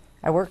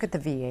 I work at the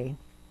VA,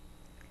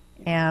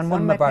 And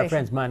Some of our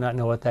friends might not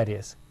know what that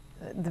is.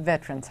 The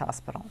Veterans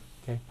Hospital.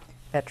 Okay.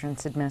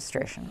 Veterans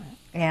Administration.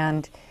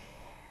 And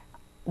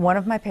one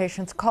of my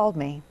patients called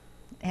me,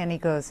 and he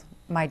goes,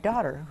 my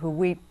daughter, who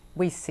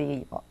we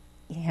see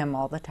him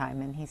all the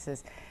time, and he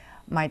says,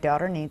 my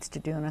daughter needs to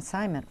do an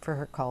assignment for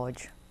her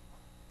college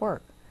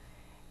work,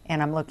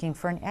 and I'm looking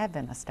for an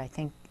Adventist. I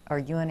think, are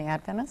you an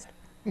Adventist?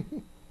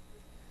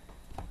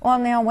 Well,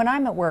 now, when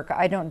I'm at work,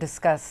 I don't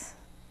discuss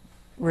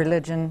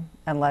religion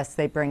unless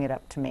they bring it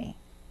up to me,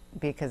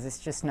 because it's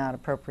just not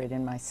appropriate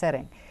in my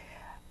setting.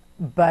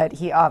 But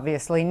he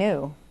obviously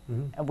knew.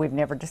 Mm-hmm. We've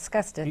never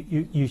discussed it.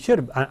 You should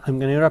have, I'm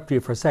going to interrupt you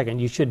for a second.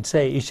 You should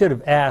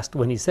have asked,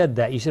 when he said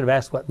that, you should have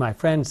asked what my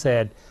friend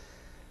said.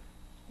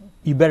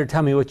 You better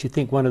tell me what you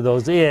think one of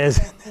those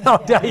is. I'll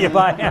tell you if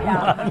I am.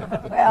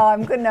 Yeah. Well,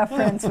 I'm good enough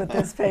friends with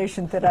this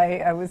patient that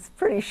I was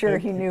pretty sure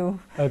he knew.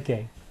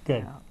 Okay,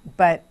 good.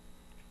 But,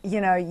 you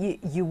know,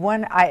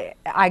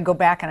 I go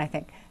back and I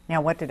think,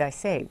 now what did I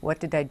say? What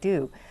did I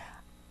do?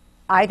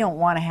 I don't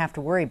want to have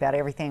to worry about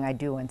everything I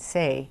do and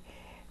say,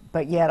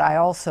 but yet I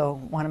also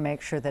want to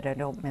make sure that I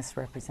don't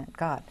misrepresent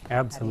God.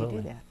 Absolutely. How do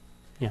you do that?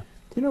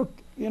 Yeah.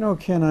 You know,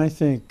 Ken, I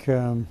think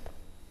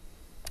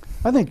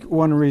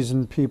one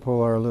reason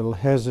people are a little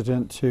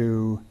hesitant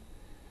to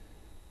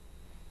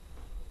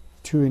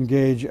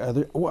engage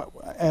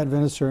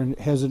Adventists are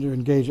hesitant to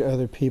engage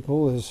other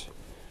people is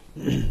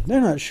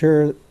they're not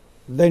sure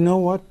they know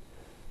what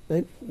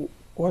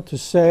to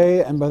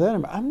say, and by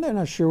that they're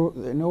not sure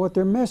they know what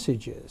their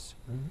message is.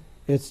 Mm-hmm.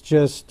 It's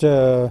just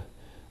the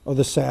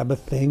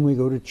Sabbath thing. We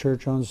go to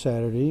church on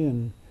Saturday,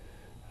 and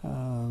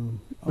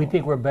we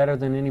think we're better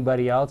than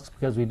anybody else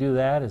because we do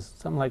that. Is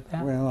something like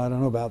that? Well, I don't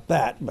know about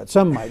that, but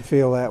some might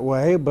feel that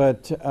way.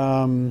 But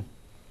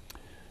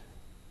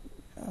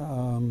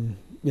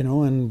you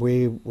know, and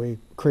we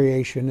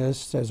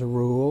creationists as a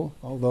rule,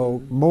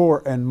 although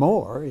more and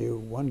more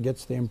one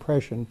gets the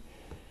impression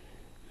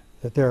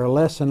that there are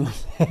less and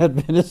less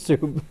Adventists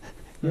who,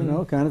 you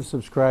know, kind of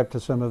subscribe to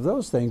some of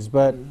those things.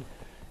 But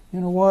you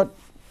know what?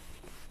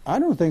 I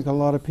don't think a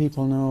lot of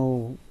people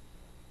know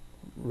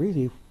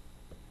really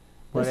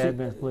what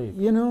Adventists believe.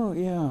 You know,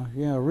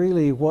 yeah,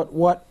 really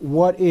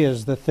what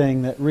is the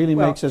thing that really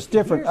makes us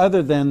different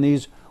other than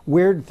these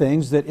weird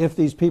things that if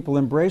these people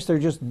embrace, they're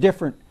just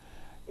different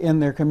in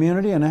their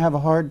community and have a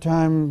hard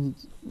time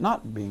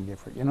not being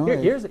different, you know?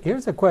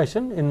 Here's a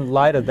question in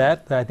light of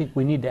that I think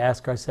we need to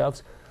ask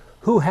ourselves.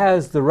 Who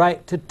has the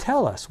right to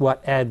tell us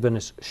what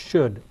Adventists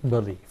should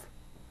believe?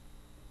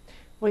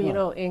 Well, you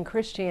know, in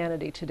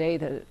Christianity Today,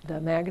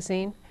 the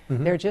magazine,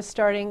 mm-hmm. they're just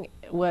starting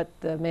what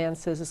the man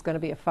says is going to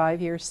be a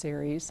 5-year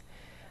series,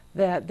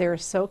 that they're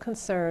so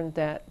concerned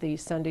that the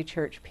Sunday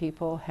church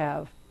people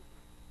have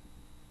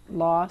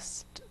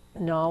lost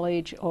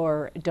knowledge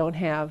or don't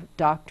have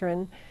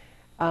doctrine,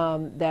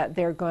 that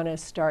they're going to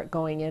start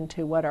going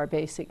into what our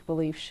basic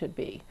beliefs should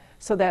be.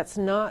 So that's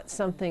not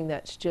something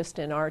that's just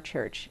in our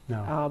church.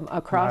 No,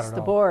 across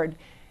the board,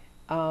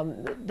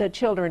 the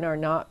children are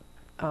not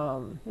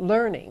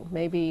learning.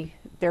 Maybe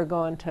they're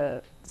going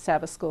to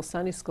Sabbath school,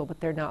 Sunday school,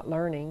 but they're not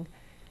learning.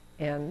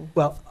 And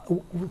well,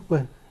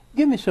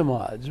 give me some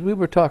odds. We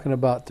were talking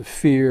about the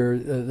fear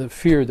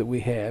that we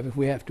have if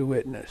we have to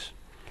witness.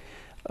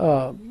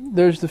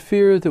 There's the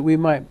fear that we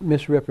might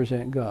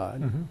misrepresent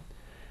God. mm-hmm.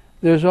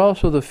 There's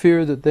also the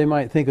fear that they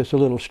might think us a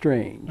little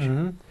strange.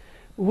 Mm-hmm.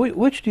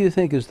 Which do you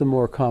think is the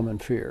more common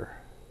fear?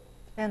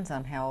 Depends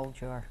on how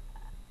old you are.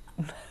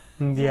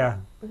 Yeah.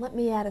 Let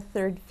me add a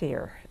third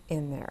fear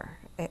in there,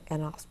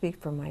 and I'll speak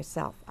for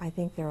myself. I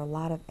think there are a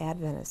lot of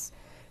Adventists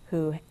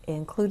who,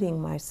 including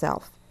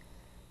myself,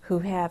 who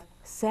have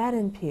sat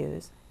in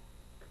pews,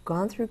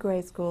 gone through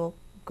grade school,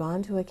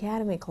 gone to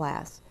academy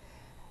class.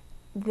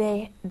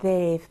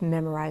 They've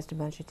memorized a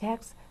bunch of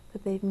texts,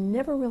 but they've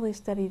never really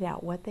studied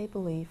out what they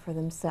believe for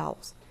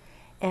themselves.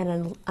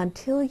 And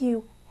until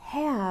you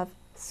have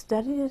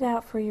studied it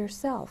out for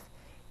yourself,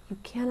 you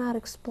cannot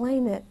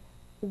explain it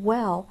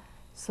well.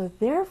 So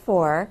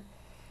therefore,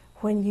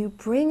 when you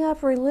bring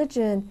up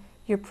religion,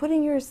 you're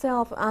putting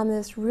yourself on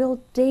this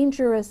real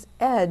dangerous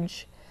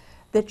edge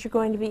that you're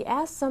going to be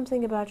asked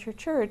something about your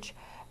church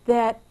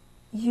that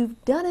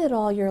you've done it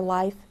all your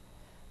life,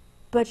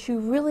 but you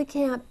really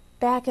can't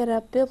back it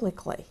up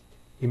biblically.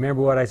 You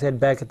remember what I said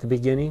back at the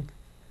beginning?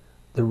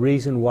 The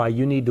reason why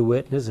you need to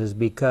witness is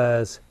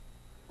because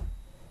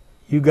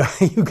you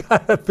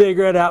got to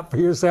figure it out for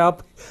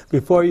yourself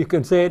before you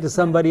can say it to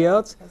somebody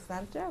else. That's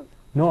not a joke.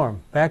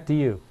 Norm, back to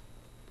you.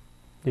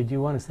 Did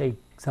you want to say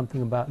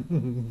something about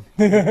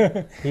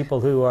people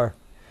who are...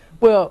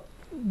 Well,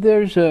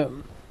 there's a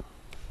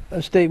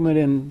statement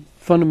in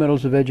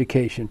Fundamentals of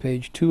Education,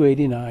 page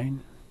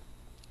 289,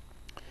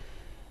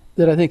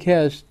 that I think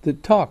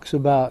that talks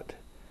about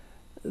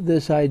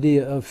this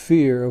idea of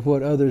fear of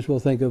what others will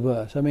think of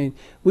us. I mean,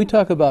 we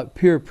talk about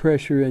peer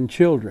pressure in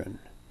children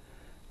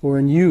or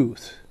in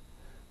youth,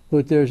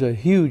 but there's a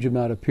huge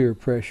amount of peer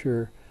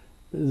pressure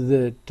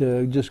that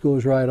just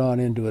goes right on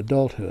into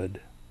adulthood.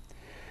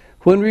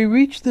 When we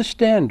reach the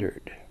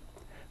standard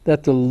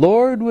that the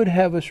Lord would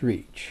have us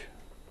reach,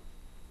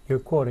 You're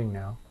quoting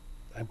now.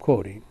 I'm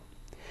quoting,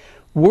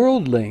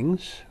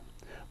 worldlings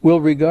will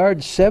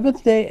regard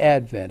Seventh-day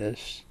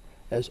Adventists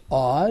as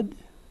odd,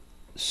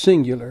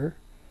 singular,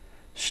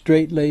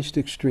 straight-laced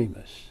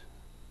extremists.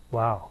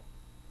 Wow.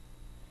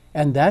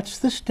 And that's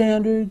the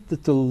standard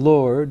that the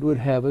Lord would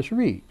have us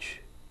reach.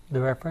 The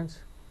reference?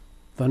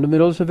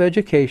 Fundamentals of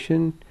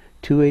Education,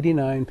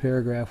 289,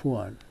 paragraph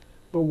 1.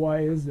 But why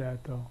is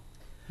that, though?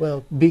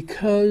 Well,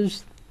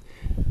 because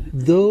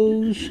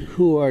those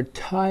who are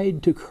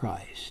tied to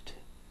Christ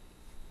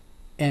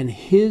and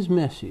His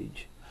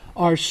message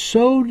are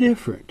so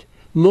different,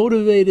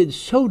 motivated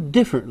so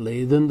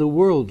differently than the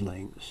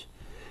worldlings,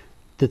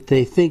 that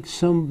they think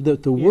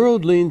that the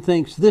worldling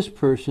thinks this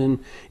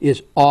person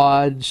is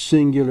odd,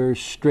 singular,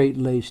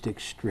 straight-laced,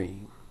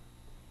 extreme.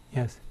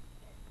 Yes.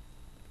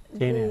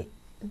 Jane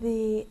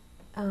The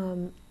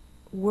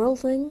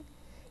worldling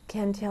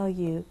can tell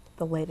you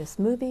the latest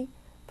movie,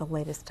 the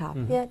latest top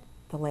hit,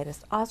 the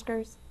latest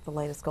Oscars, the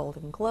latest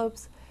Golden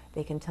Globes.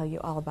 They can tell you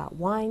all about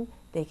wine.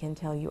 They can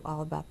tell you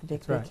all about the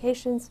big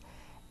vacations.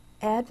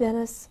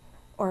 Adventists,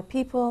 or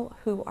people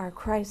who are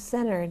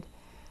Christ-centered,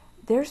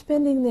 they're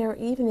spending their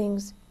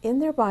evenings in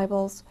their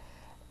Bibles.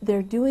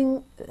 They're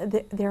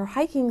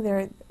hiking.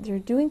 They're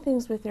doing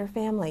things with their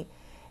family.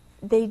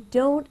 They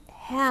don't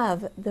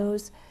have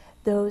those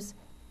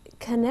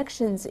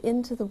connections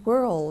into the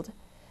world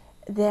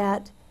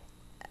that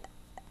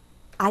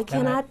I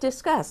cannot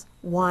discuss.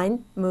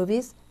 Wine,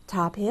 movies,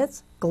 top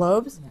hits,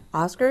 Globes,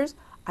 Oscars.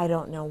 I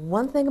don't know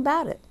one thing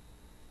about it.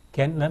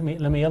 Ken, let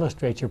me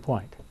illustrate your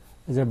point.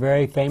 There's a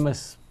very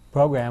famous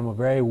program, a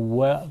very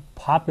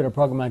popular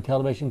program on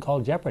television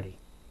called Jeopardy.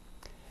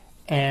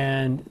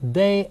 And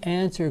they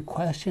answer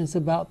questions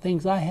about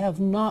things I have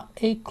not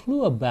a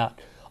clue about.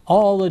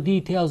 All the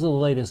details of the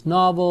latest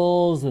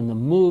novels and the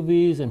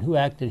movies and who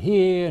acted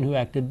here and who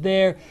acted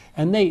there.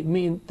 And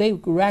they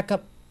rack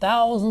up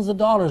thousands of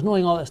dollars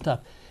knowing all that stuff.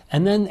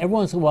 And then every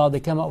once in a while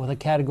they come up with a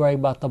category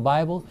about the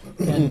Bible,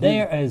 and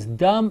they're as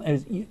dumb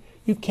as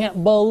you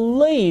can't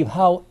believe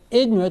how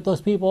ignorant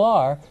those people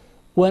are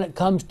when it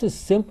comes to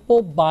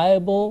simple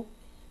Bible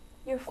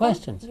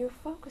questions. Your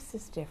focus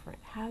is different.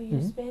 How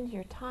you spend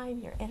your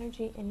time, your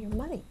energy, and your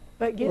money.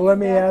 Well, let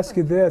me ask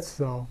you this,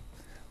 though.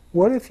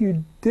 What if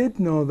you did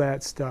know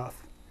that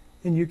stuff,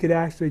 and you could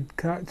actually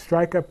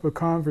strike up a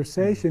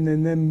conversation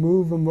and then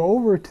move them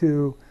over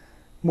to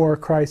more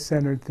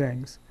Christ-centered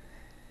things?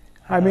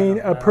 I mean,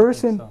 a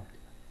person... So.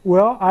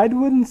 Well, I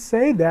wouldn't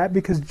say that,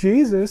 because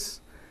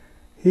Jesus,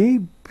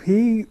 he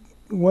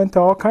went to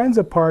all kinds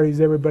of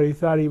parties everybody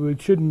thought he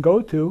shouldn't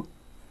go to.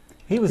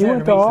 He was there to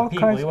meet some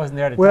people. He wasn't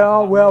there to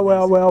talk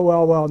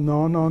about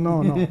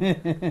movies.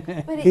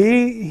 No.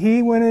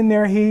 He went in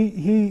there.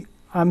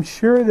 I'm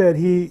sure that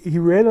he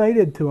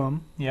related to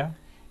him. Yeah.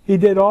 He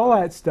did all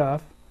that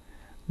stuff,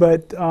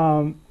 but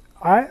I'm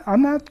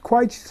not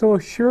quite so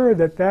sure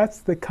that that's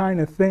the kind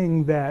of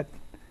thing that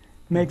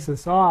makes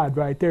us odd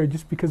right there,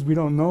 just because we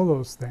don't know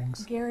those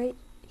things. Gary,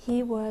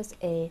 he was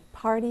a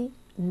party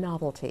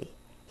novelty.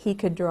 He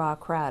could draw a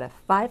crowd of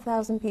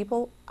 5,000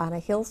 people on a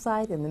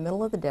hillside in the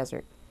middle of the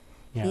desert.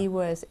 Yeah. He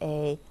was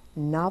a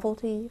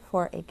novelty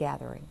for a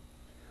gathering.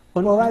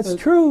 Well, that's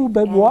true,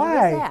 but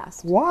why?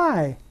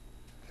 Why?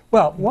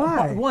 Well,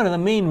 why? One of the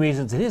main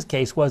reasons in his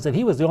case was that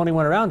he was the only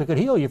one around who could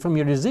heal you from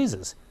your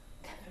diseases.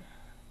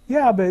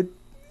 Yeah, but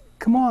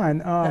come on.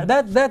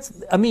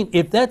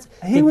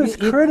 He was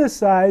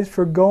criticized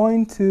for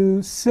going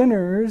to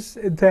sinners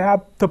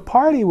to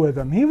party with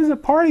them. He was a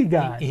party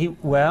guy.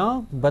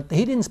 But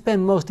he didn't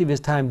spend most of his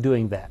time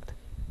doing that.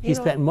 He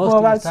spent most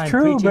of his time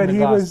preaching the gospel.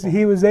 Well, that's true, but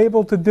he was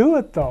able to do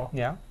it, though.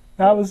 Yeah.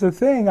 That was the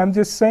thing. I'm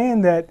just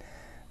saying that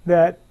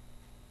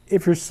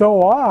if you're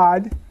so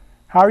odd,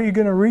 how are you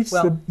going to reach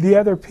the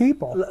other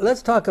people?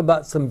 Let's talk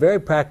about some very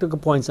practical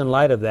points in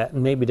light of that,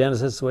 and maybe,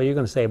 Dennis, this is what you're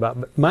going to say about it.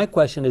 But my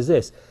question is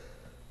this.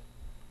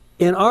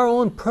 In our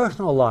own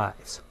personal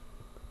lives,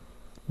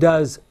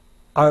 does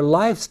our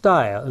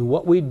lifestyle and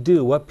what we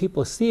do, what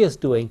people see us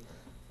doing,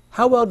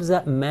 how well does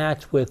that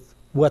match with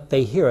what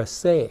they hear us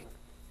saying?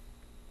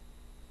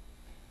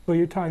 Well,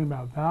 you're talking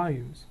about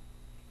values.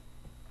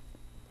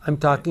 I'm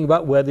talking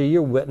about whether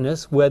your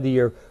witness, whether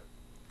your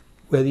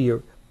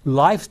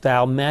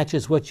lifestyle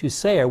matches what you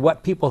say or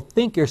what people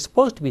think you're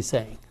supposed to be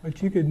saying.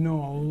 But you could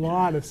know a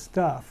lot of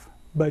stuff,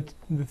 but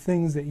the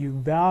things that you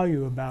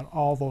value about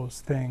all those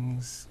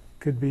things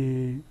could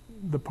be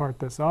the part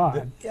that's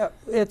odd. Yeah,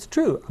 it's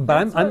true.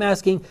 But I'm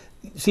asking,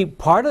 see,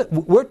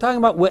 we're talking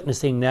about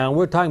witnessing now, and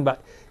we're talking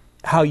about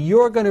how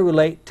you're going to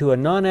relate to a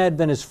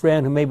non-Adventist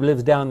friend who maybe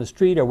lives down the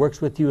street or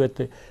works with you at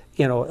the,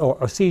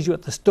 or sees you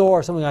at the store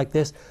or something like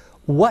this.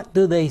 What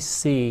do they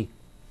see?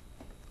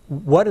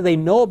 What do they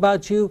know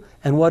about you,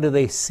 and what do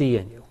they see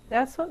in you?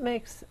 That's what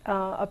makes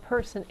a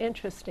person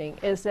interesting,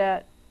 is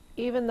that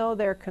even though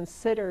they're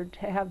considered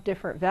to have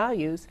different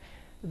values,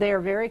 they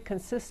are very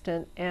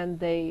consistent and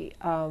they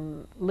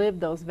live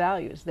those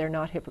values. They're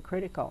not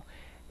hypocritical.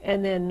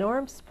 And then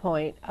Norm's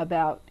point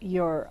about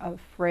you're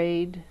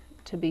afraid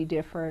to be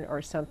different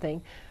or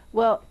something,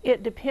 Well,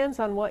 it depends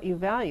on what you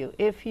value.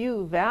 If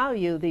you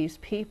value these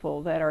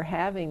people that are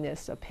having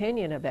this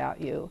opinion about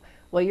you,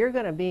 well, you're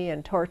going to be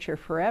in torture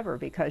forever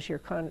because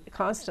you're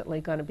constantly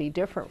going to be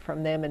different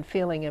from them and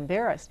feeling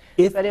embarrassed.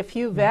 But if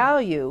you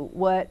value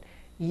what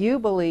you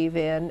believe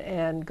in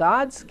and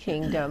God's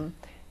kingdom,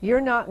 you're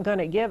not going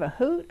to give a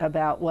hoot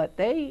about what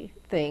they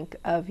think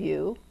of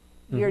you.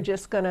 You're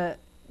just going to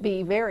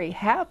be very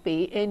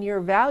happy in your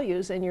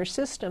values and your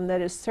system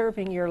that is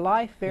serving your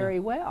life very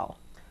well.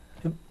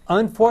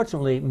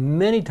 Unfortunately,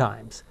 many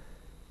times,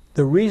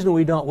 the reason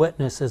we don't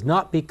witness is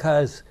not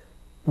because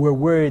we're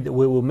worried that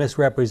we will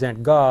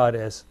misrepresent God,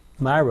 as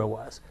Myra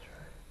was.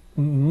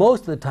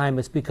 Most of the time,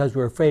 it's because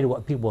we're afraid of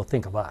what people will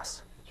think of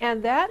us.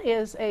 And that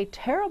is a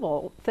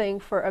terrible thing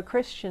for a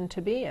Christian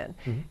to be in.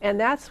 And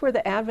that's where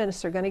the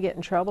Adventists are going to get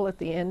in trouble at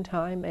the end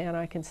time, and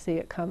I can see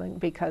it coming,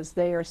 because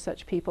they are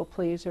such people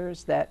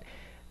pleasers that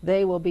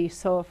they will be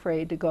so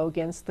afraid to go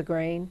against the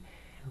grain.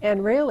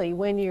 And really,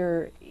 when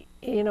you're,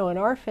 you know, in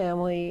our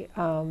family,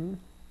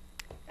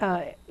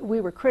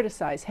 we were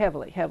criticized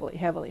heavily,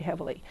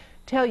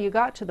 till you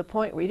got to the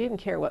point where you didn't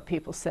care what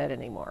people said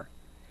anymore.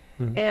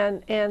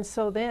 And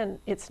so then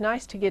it's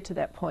nice to get to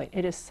that point.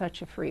 It is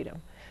such a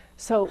freedom.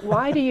 So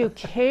why do you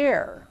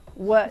care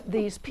what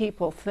these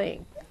people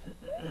think?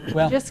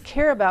 Well, just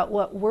care about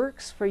what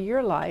works for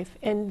your life,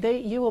 and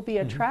you will be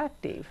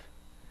attractive.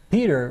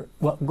 Peter,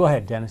 well, go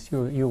ahead, Dennis.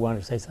 You wanted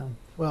to say something?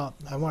 Well,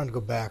 I wanted to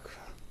go back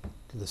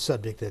to the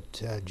subject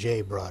that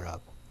Jay brought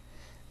up.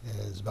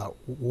 It's about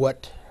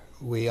what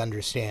we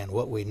understand,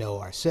 what we know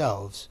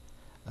ourselves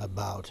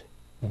about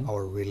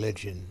our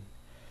religion.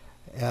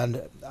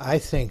 And I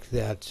think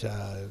that,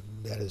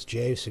 that as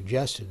Jay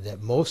suggested,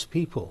 that most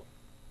people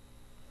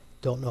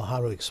don't know how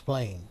to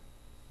explain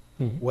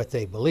what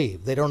they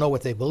believe. They don't know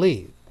what they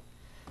believe.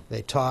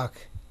 They talk,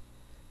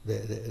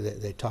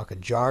 they talk a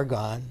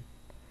jargon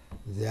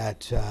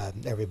that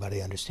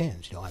everybody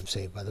understands. You know, I'm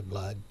saved by the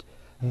blood.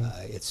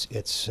 It's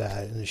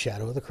in the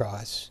shadow of the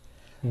cross.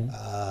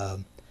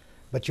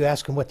 But you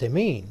ask them what they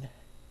mean.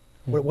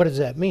 What does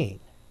that mean?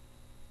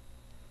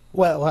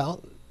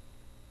 Well,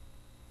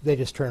 they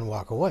just turn and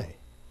walk away.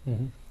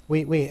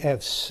 We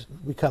have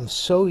become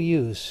so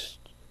used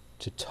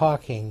to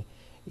talking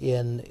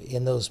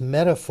in those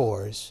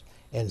metaphors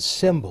and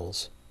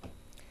symbols,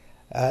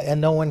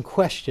 and no one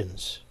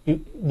questions.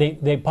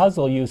 They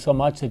puzzle you so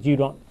much that you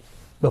don't,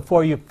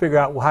 before you figure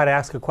out how to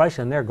ask a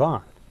question, they're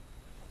gone.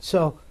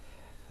 So,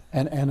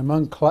 and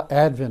among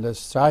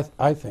Adventists,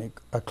 I think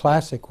a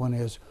classic one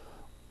is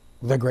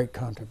the Great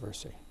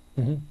Controversy.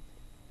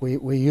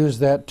 We use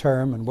that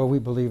term, and we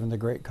believe in the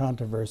Great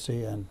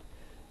Controversy, and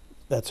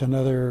that's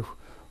another.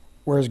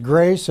 Whereas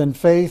grace and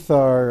faith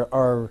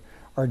are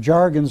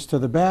jargons to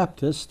the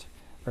Baptist,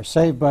 are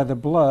saved by the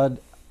blood,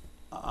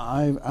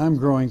 I'm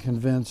growing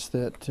convinced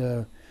that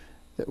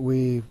that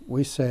we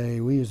use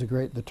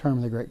the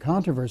term the Great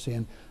Controversy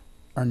and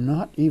are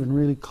not even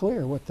really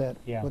clear what that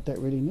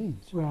really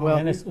means. Well,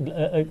 Dennis,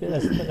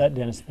 let's let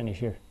Dennis finish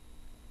here.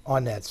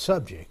 On that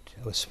subject,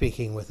 I was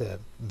speaking with a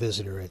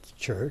visitor at the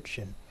church,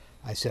 and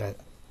I said,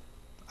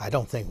 I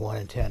don't think 1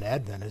 in 10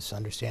 Adventists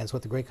understands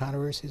what the Great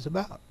Controversy is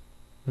about.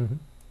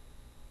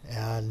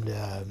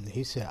 And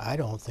he said, I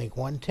don't think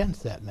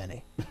 1/10 that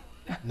many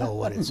know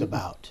what it's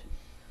about.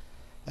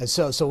 And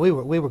so we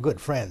were good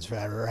friends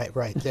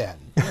right then.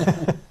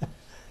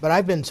 But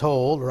I've been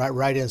told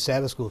right in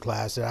Sabbath school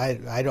class that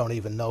I don't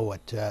even know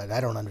what I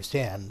don't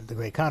understand the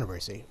Great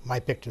Controversy. My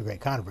picture of the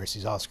Great Controversy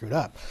is all screwed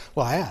up.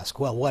 Well, I ask,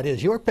 well, what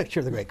is your picture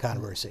of the Great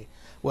Controversy?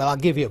 Well, I'll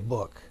give you a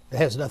book that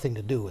has nothing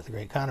to do with the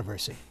Great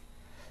Controversy.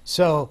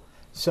 So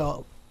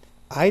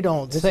I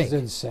don't think. This is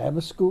in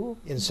Sabbath school?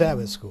 In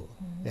Sabbath school,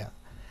 yeah.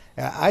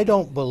 I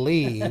don't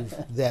believe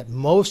that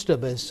most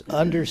of us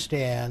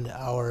understand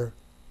our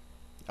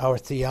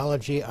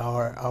theology,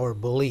 our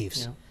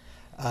beliefs.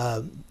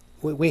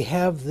 We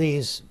have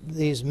these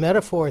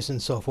metaphors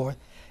and so forth,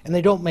 and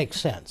they don't make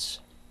sense.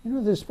 You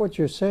know, what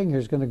you're saying here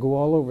is going to go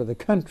all over the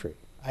country.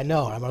 I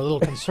know. I'm a little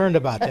concerned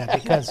about that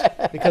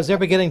because they're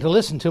beginning to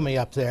listen to me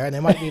up there, and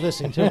they might be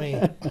listening to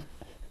me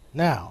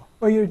now.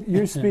 Well,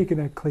 you're speaking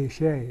of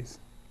cliches.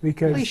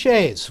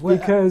 Cliches.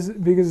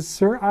 Because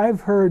sir,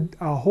 I've heard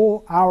a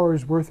whole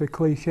hour's worth of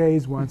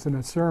cliches once in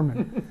a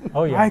sermon.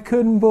 Oh yeah. I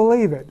couldn't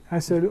believe it. I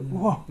said,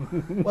 "Whoa."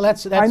 Well,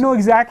 that's I know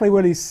exactly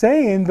what he's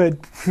saying, but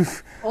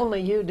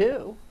only you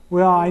do.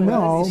 Well, I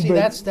know. See,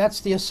 that's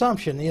the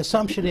assumption. The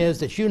assumption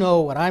is that you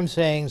know what I'm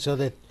saying,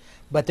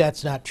 but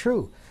that's not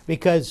true.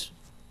 Because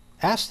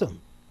ask them,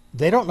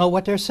 they don't know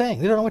what they're saying.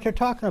 They don't know what they're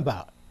talking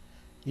about.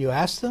 You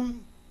ask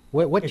them,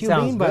 what do you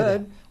mean by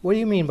that? What do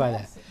you mean by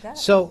that?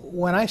 So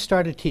when I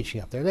started teaching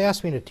up there, they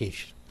asked me to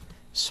teach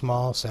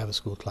small Sabbath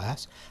school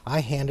class. I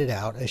handed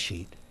out a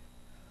sheet.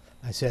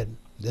 I said,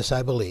 "This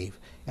I believe,"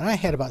 and I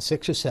had about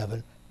 6 or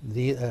 7.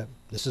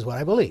 This is what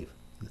I believe.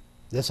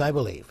 This I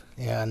believe,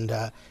 and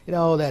you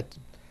know that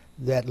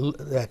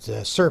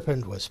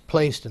serpent was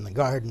placed in the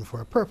garden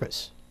for a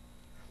purpose.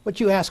 But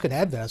you ask an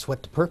Adventist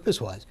what the purpose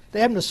was,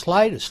 they haven't the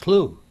slightest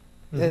clue.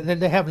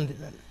 They haven't.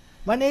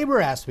 My neighbor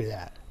asked me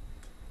that.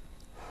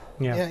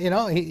 Yeah. You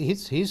know,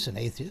 he's an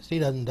atheist. He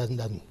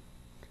doesn't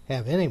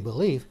have any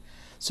belief.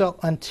 So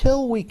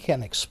until we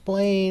can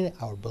explain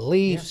our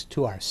beliefs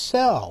to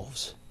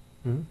ourselves,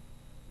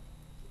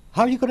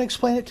 how are you going to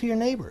explain it to your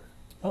neighbor?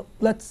 Well,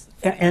 that's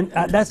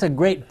a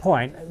great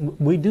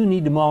point. We do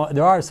need to.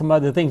 There are some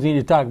other things we need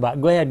to talk about.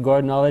 Go ahead,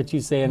 Gordon. I'll let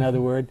you say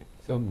another word.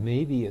 So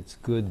maybe it's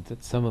good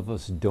that some of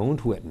us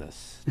don't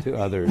witness to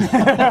others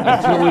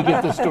until we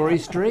get the story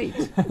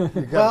straight.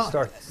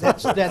 Well,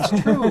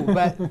 that's true,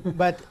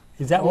 but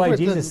is that why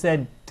Jesus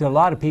said to a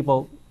lot of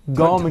people,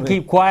 "Go home and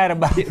keep quiet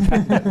about it"?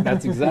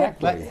 That's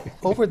exactly.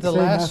 But over the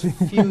last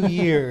few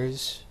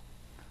years,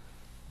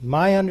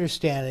 my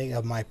understanding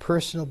of my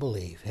personal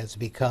belief has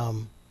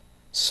become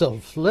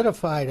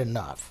solidified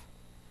enough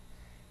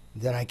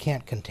that I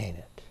can't contain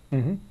it.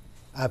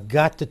 I've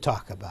got to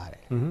talk about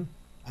it.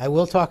 I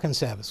will talk in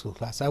Sabbath school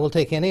class. I will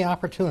take any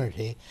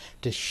opportunity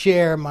to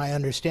share my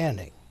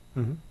understanding.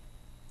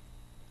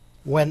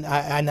 When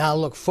I now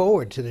look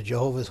forward to the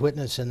Jehovah's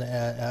Witness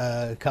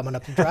coming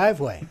up the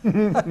driveway.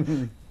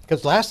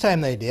 Because last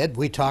time they did,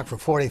 we talked for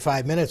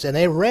 45 minutes and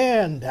they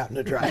ran down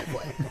the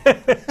driveway.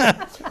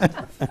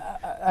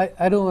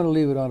 I don't want to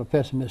leave it on a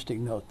pessimistic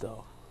note,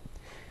 though.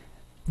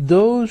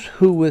 Those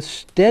who with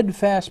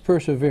steadfast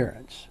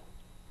perseverance,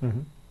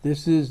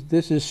 this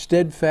is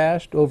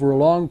steadfast over a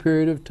long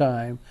period of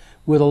time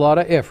with a lot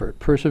of effort,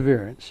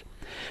 perseverance,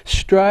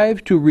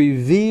 strive to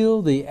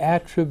reveal the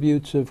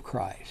attributes of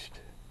Christ.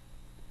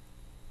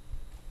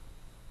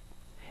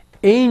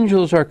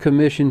 Angels are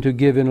commissioned to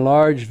give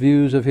enlarged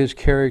views of His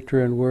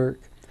character and work,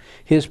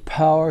 His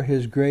power,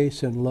 His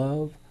grace and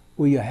love.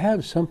 Will you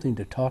have something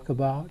to talk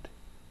about?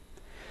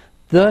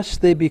 Thus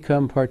they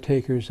become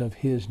partakers of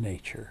His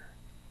nature.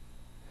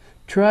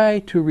 Try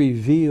to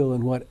reveal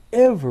in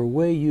whatever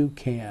way you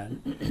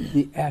can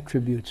the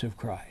attributes of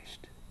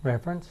Christ.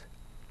 Reference?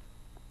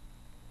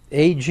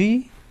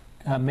 A.G.?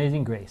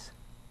 Amazing Grace.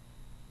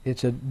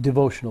 It's a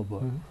devotional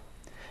book.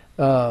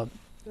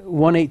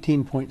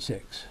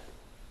 118.6.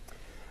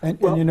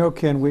 And you know,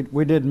 Ken,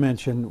 we did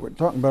mention, we're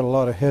talking about a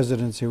lot of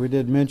hesitancy. We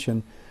did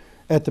mention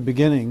at the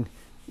beginning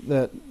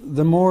that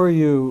the more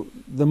you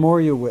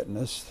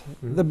witness,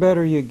 the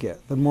better you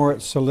get. The more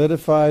it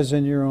solidifies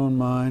in your own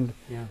mind,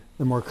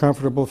 the more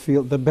comfortable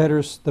feel, the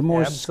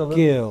more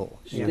skill.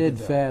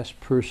 Steadfast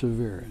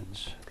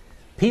perseverance.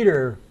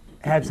 Peter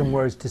had some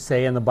words to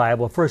say in the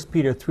Bible. 1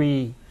 Peter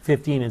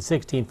 3:15 and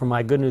 16 from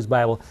my Good News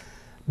Bible.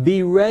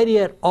 Be ready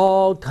at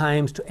all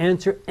times to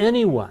answer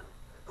anyone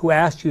who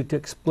asks you to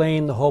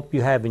explain the hope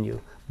you have in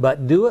you,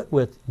 but do it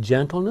with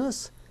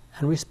gentleness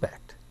and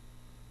respect.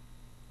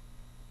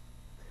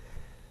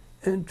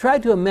 And try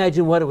to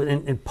imagine what it was.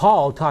 And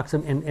Paul talks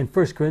in 1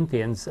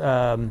 Corinthians,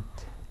 I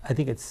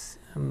think it's,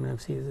 I'm going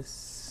to see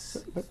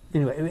this.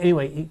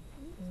 Anyway,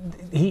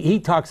 he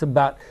talks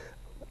about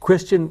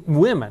Christian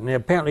women. And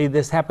apparently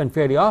this happened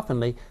fairly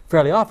often.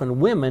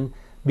 Women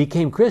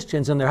became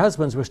Christians and their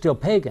husbands were still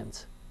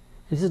pagans.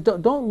 He says,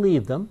 don't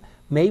leave them.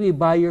 Maybe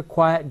by your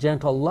quiet,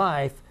 gentle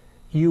life,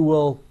 you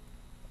will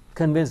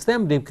convince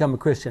them to become a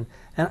Christian.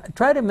 And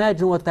try to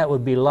imagine what that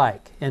would be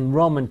like in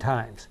Roman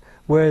times,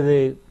 where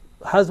the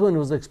husband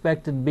was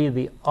expected to be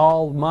the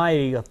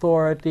almighty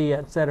authority,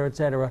 etc.,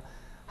 etc.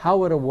 How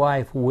would a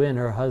wife win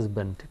her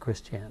husband to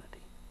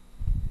Christianity?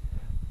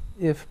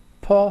 If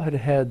Paul had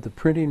had the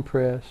printing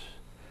press,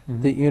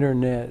 the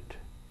internet,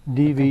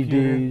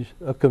 DVDs,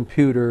 a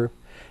computer,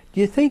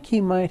 do you think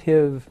he might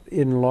have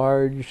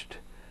enlarged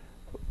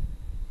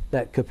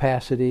that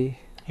capacity?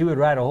 He would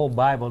write a whole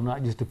Bible,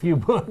 not just a few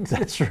books.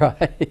 That's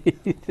right.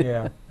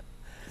 Yeah.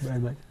 Very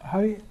much.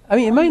 I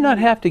mean, you might not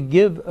have to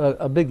give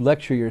a big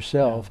lecture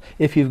yourself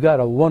if you've got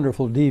a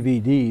wonderful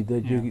DVD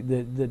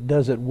that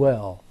does it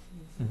well.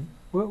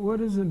 What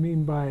does it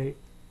mean by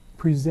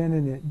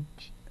presenting it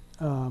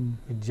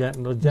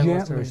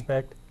Gentleness and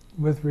respect?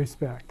 With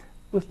respect.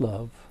 With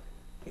love.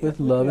 With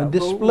love. And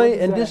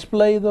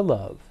display the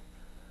love.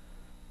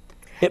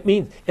 It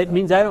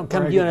means I don't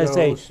come to you and I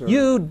say,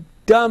 you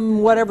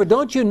dumb whatever,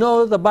 don't you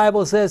know the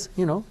Bible says,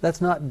 that's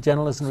not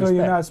gentleness and respect. So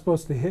you're not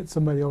supposed to hit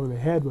somebody over the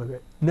head with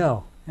it.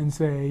 No. And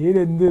say, you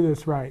didn't do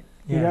this right.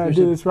 You got to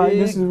do this right.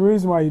 This is the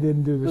reason why you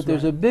didn't do this right. But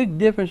there's a big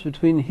difference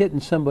between hitting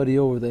somebody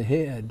over the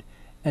head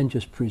and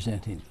just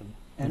presenting them.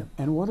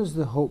 And what is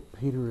the hope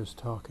Peter is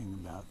talking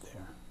about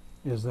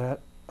there? Is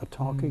that a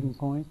talking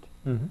point?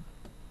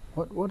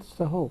 What's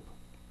the hope?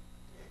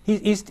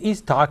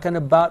 He's talking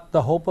about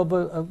the hope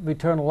of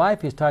eternal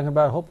life. He's talking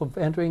about hope of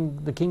entering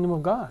the kingdom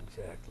of God.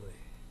 Exactly.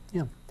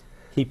 Yeah.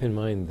 Keep in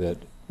mind that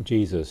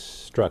Jesus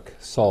struck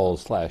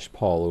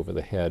Saul/Paul over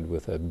the head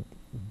with a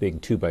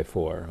big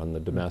 2x4 on the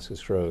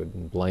Damascus Road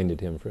and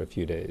blinded him for a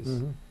few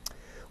days.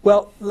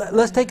 Well,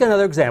 let's take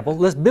another example.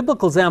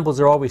 Biblical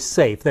examples are always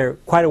safe. They're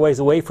quite a ways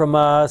away from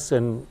us,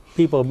 and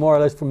people are more or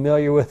less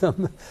familiar with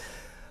them.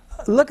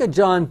 Look at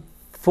John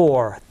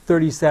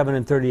 4:37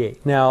 and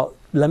 38. Now,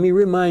 let me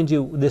remind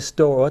you what this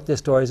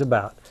story is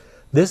about.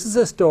 This is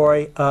a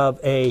story of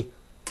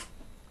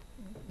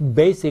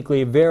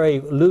basically a very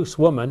loose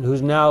woman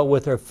who's now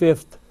with her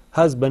 5th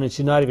husband, and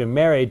she's not even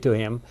married to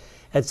him.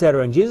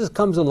 etc. And Jesus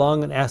comes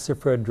along and asks her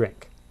for a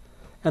drink.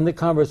 And the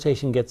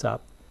conversation gets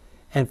up.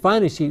 And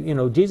finally,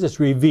 Jesus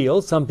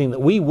reveals something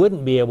that we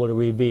wouldn't be able to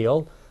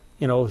reveal,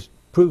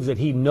 proves that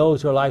he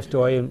knows her life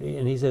story,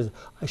 and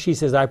she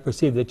says, I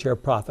perceive that you're a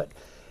prophet.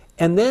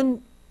 And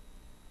then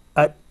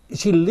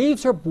she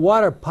leaves her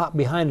water pot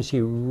behind and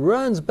she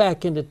runs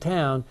back into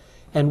town.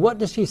 And what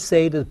does she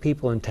say to the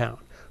people in town,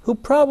 who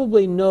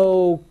probably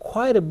know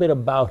quite a bit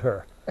about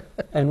her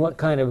and what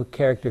kind of a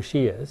character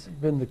she is?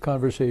 Been the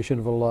conversation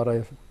of a lot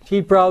of...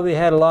 She probably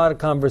had a lot of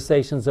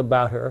conversations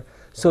about her.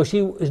 So she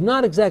is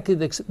not exactly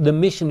the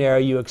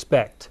missionary you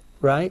expect,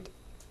 right?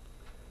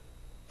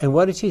 And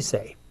what did she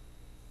say?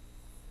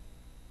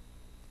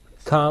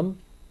 Come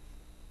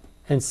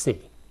and see.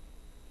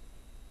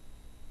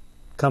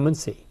 Come and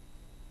see.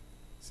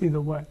 See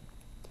the what?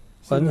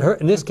 Well,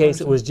 in this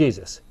case, it was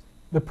Jesus.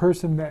 The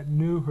person that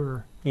knew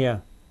her.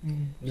 Yeah.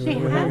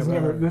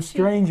 The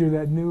stranger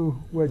that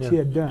knew what she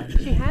had done.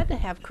 She had to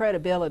have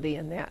credibility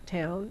in that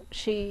town.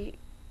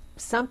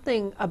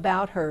 Something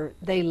about her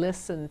they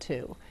listened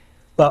to.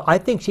 Well, I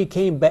think she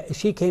came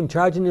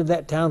charging into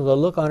that town with a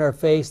look on her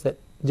face that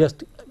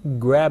just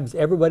grabbed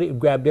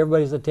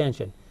everybody's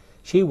attention.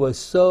 She was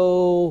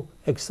so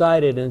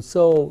excited and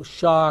so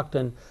shocked,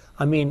 and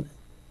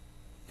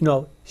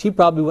she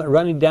probably went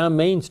running down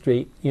Main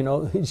Street,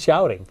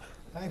 shouting.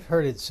 I've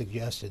heard it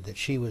suggested that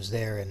she was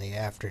there in the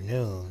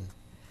afternoon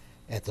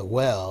at the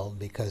well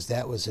because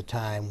that was a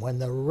time when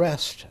the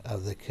rest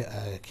of the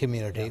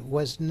community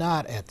was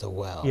not at the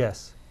well.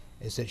 Yes.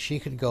 Is that she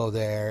could go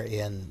there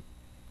in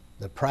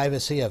the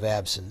privacy of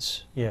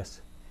absence.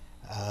 Yes.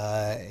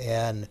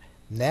 And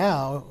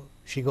now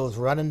she goes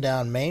running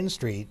down Main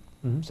Street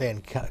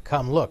saying,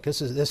 come look,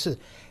 this is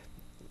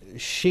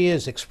she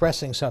is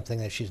expressing something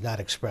that she's not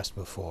expressed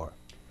before.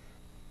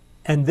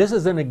 And this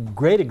is a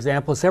great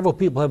example. Several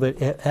people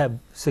have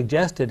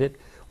suggested it.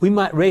 We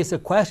might raise a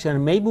question,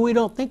 and maybe we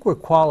don't think we're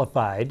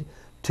qualified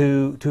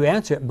to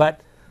answer it,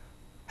 but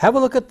have a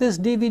look at this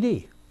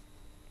DVD.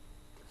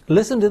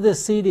 Listen to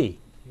this CD.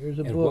 Here's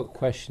a book. What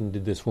question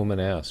did this woman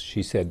ask?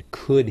 She said,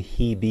 could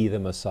he be the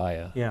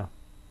Messiah? Yeah.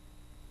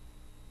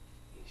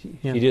 She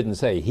didn't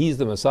say, he's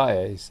the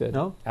Messiah. He said,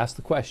 no? Ask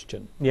the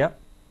question. Yep,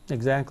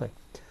 exactly.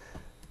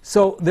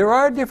 So there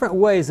are different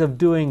ways of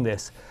doing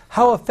this.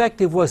 How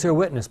effective was her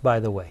witness, by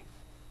the way?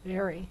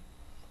 Very.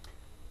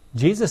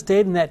 Jesus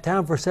stayed in that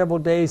town for several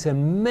days,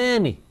 and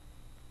many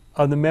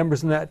of the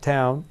members in that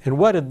town, and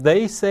what did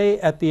they say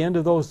at the end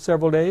of those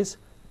several days?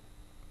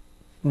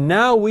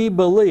 Now we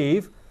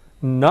believe,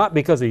 not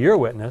because of your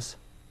witness,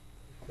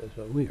 That's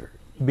what we heard.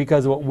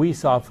 because of what we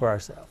saw for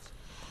ourselves.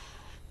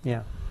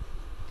 Yeah.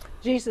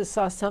 Jesus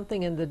saw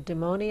something in the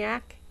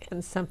demoniac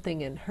and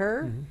something in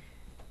her. Mm-hmm.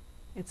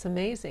 It's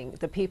amazing,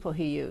 the people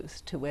he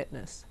used to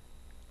witness.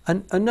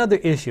 Another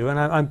issue, and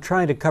I'm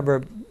trying to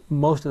cover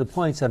most of the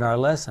points in our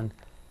lesson,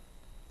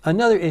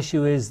 another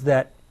issue is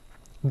that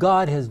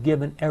God has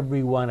given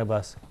every one of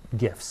us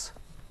gifts.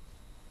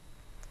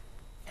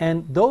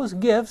 And those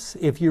gifts,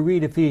 if you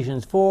read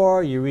Ephesians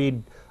 4, you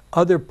read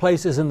other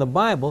places in the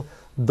Bible,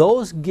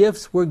 those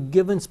gifts were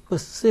given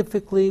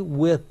specifically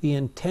with the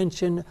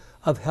intention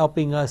of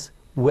helping us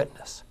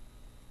witness.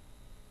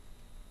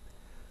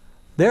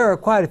 There are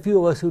quite a few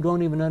of us who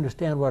don't even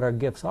understand what our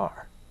gifts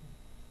are.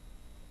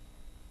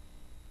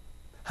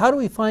 How do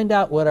we find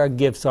out what our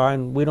gifts are?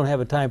 And we don't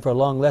have a time for a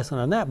long lesson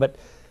on that, but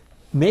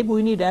maybe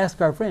we need to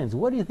ask our friends,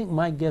 what do you think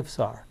my gifts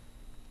are?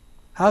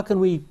 How can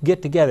we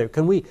get together?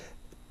 Can we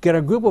get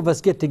a group of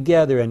us get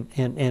together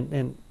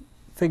and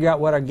figure out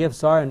what our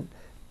gifts are? And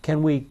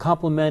can we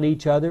complement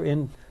each other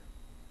in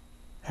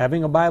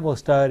having a Bible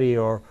study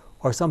or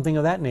something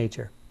of that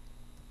nature?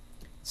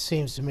 It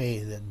seems to me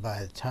that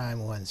by the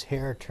time one's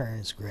hair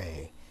turns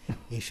gray,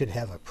 he should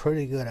have a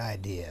pretty good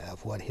idea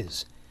of what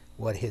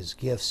his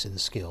gifts and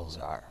skills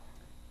are.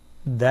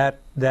 That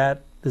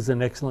is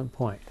an excellent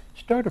point.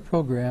 Start a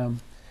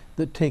program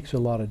that takes a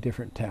lot of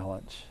different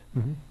talents.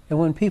 Mm-hmm. And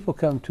when people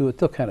come to it,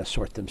 they'll kind of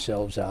sort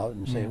themselves out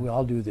and say, well,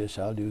 I'll do this,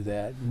 I'll do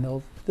that.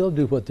 And they'll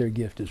do what their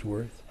gift is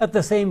worth. At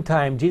the same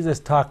time, Jesus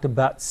talked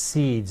about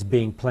seeds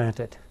being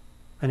planted,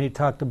 and he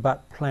talked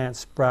about plants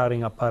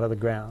sprouting up out of the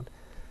ground.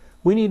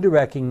 We need to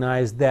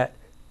recognize that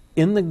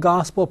in the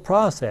gospel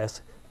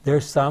process,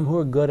 there's some who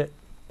are good at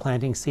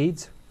planting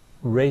seeds,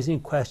 raising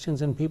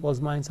questions in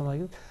people's minds,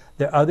 something like that.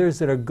 There are others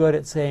that are good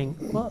at saying,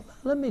 well,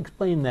 let me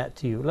explain that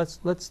to you.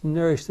 Let's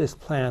nourish this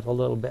plant a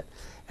little bit.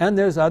 And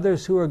there's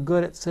others who are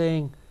good at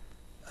saying,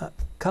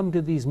 come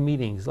to these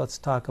meetings. Let's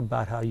talk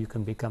about how you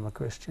can become a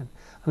Christian.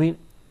 I mean,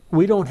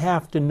 we don't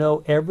have to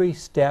know every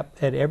step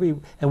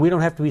and we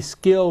don't have to be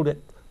skilled at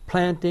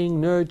planting,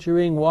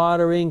 nurturing,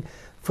 watering,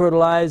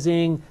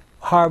 fertilizing,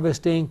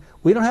 harvesting.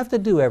 We don't have to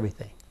do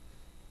everything.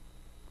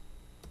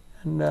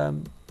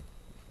 And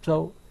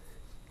so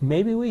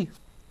maybe we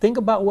think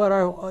about what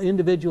our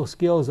individual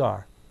skills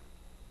are.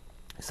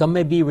 Some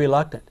may be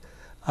reluctant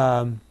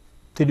to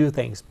do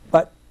things,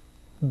 but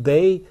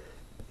there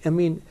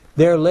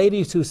are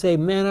ladies who say,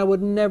 man, I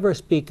would never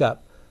speak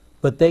up,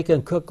 but they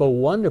can cook a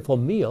wonderful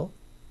meal.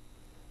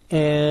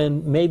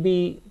 And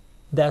maybe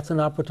that's an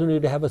opportunity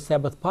to have a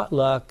Sabbath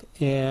potluck,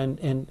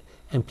 and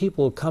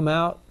people come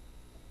out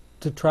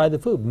to try the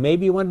food.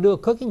 Maybe you want to do a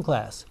cooking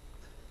class,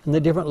 and the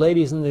different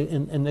ladies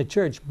in the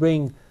church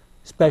bring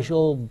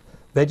special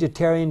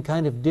vegetarian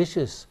kind of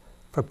dishes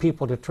for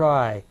people to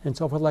try, and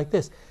so forth like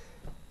this.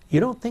 You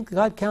don't think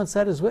God counts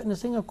that as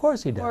witnessing? Of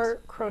course He does. Or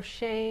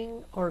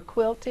crocheting or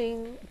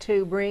quilting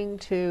to bring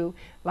to,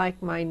 like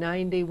my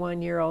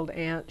 91-year-old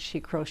aunt, she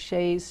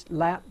crochets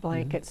lap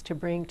blankets to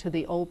bring to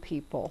the old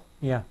people.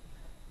 Yeah.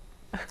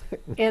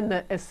 In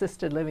the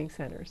assisted living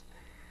centers.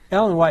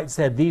 Ellen White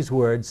said these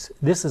words,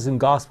 this is in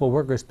Gospel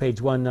Workers,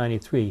 page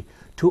 193,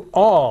 "To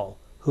all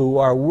who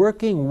are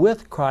working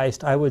with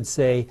Christ, I would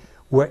say,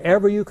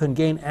 wherever you can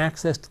gain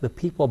access to the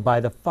people by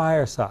the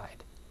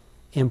fireside,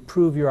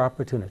 improve your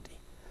opportunity.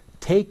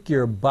 Take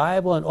your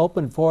Bible and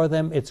open for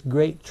them its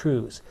great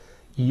truths.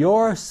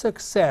 Your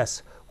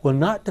success will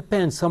not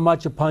depend so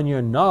much upon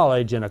your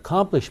knowledge and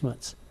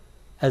accomplishments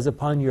as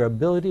upon your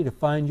ability to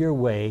find your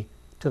way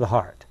to the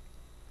heart.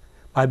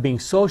 By being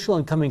social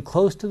and coming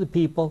close to the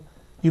people,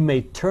 you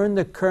may turn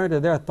the current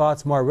of their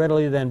thoughts more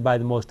readily than by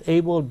the most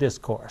able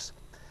discourse.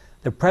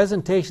 The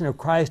presentation of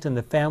Christ in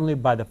the family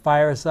by the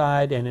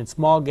fireside and in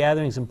small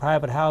gatherings in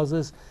private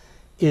houses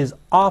is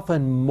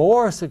often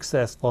more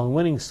successful in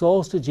winning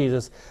souls to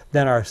Jesus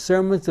than our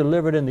sermons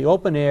delivered in the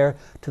open air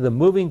to the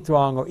moving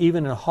throng or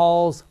even in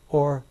halls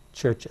or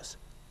churches."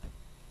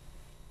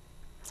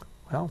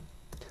 Well,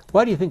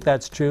 why do you think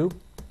that's true?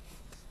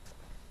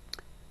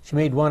 She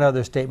made one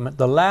other statement.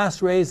 "The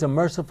last rays of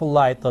merciful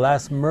light, the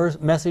last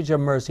message of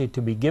mercy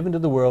to be given to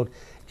the world,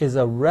 is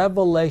a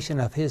revelation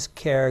of His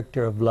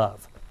character of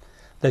love.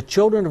 The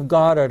children of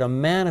God are to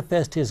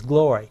manifest His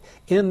glory.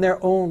 In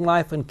their own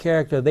life and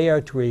character, they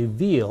are to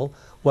reveal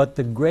what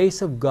the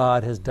grace of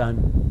God has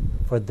done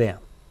for them."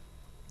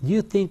 Do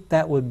you think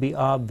that would be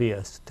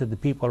obvious to the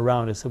people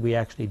around us if we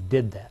actually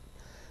did that?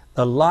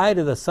 The light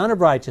of the Son of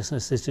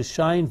Righteousness is to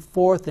shine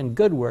forth in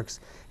good works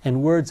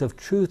and words of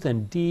truth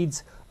and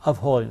deeds of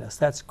holiness.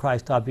 That's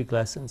Christ Object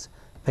Lessons.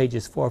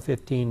 Pages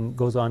 415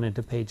 goes on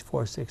into page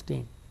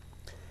 416.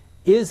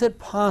 Is it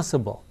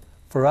possible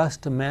for us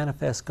to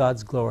manifest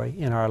God's glory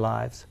in our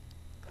lives?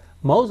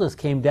 Moses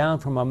came down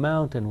from a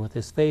mountain with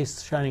his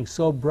face shining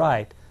so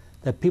bright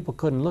that people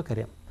couldn't look at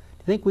him. Do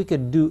you think we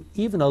could do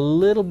even a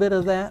little bit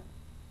of that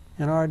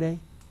in our day?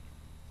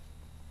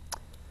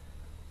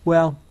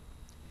 Well,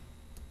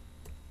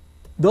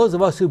 those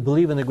of us who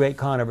believe in the great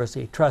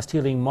controversy, trust,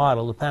 healing,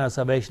 model, the plan of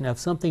salvation, have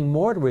something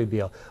more to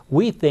reveal.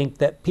 We think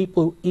that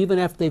people, even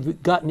after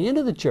they've gotten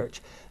into the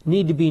church,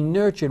 need to be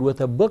nurtured with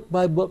a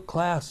book-by-book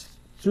class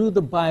through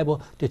the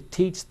Bible to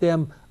teach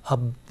them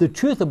the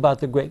truth about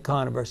the great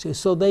controversy,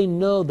 so they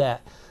know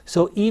that.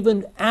 So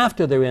even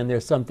after they're in,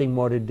 there's something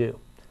more to do.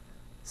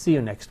 See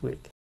you next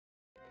week.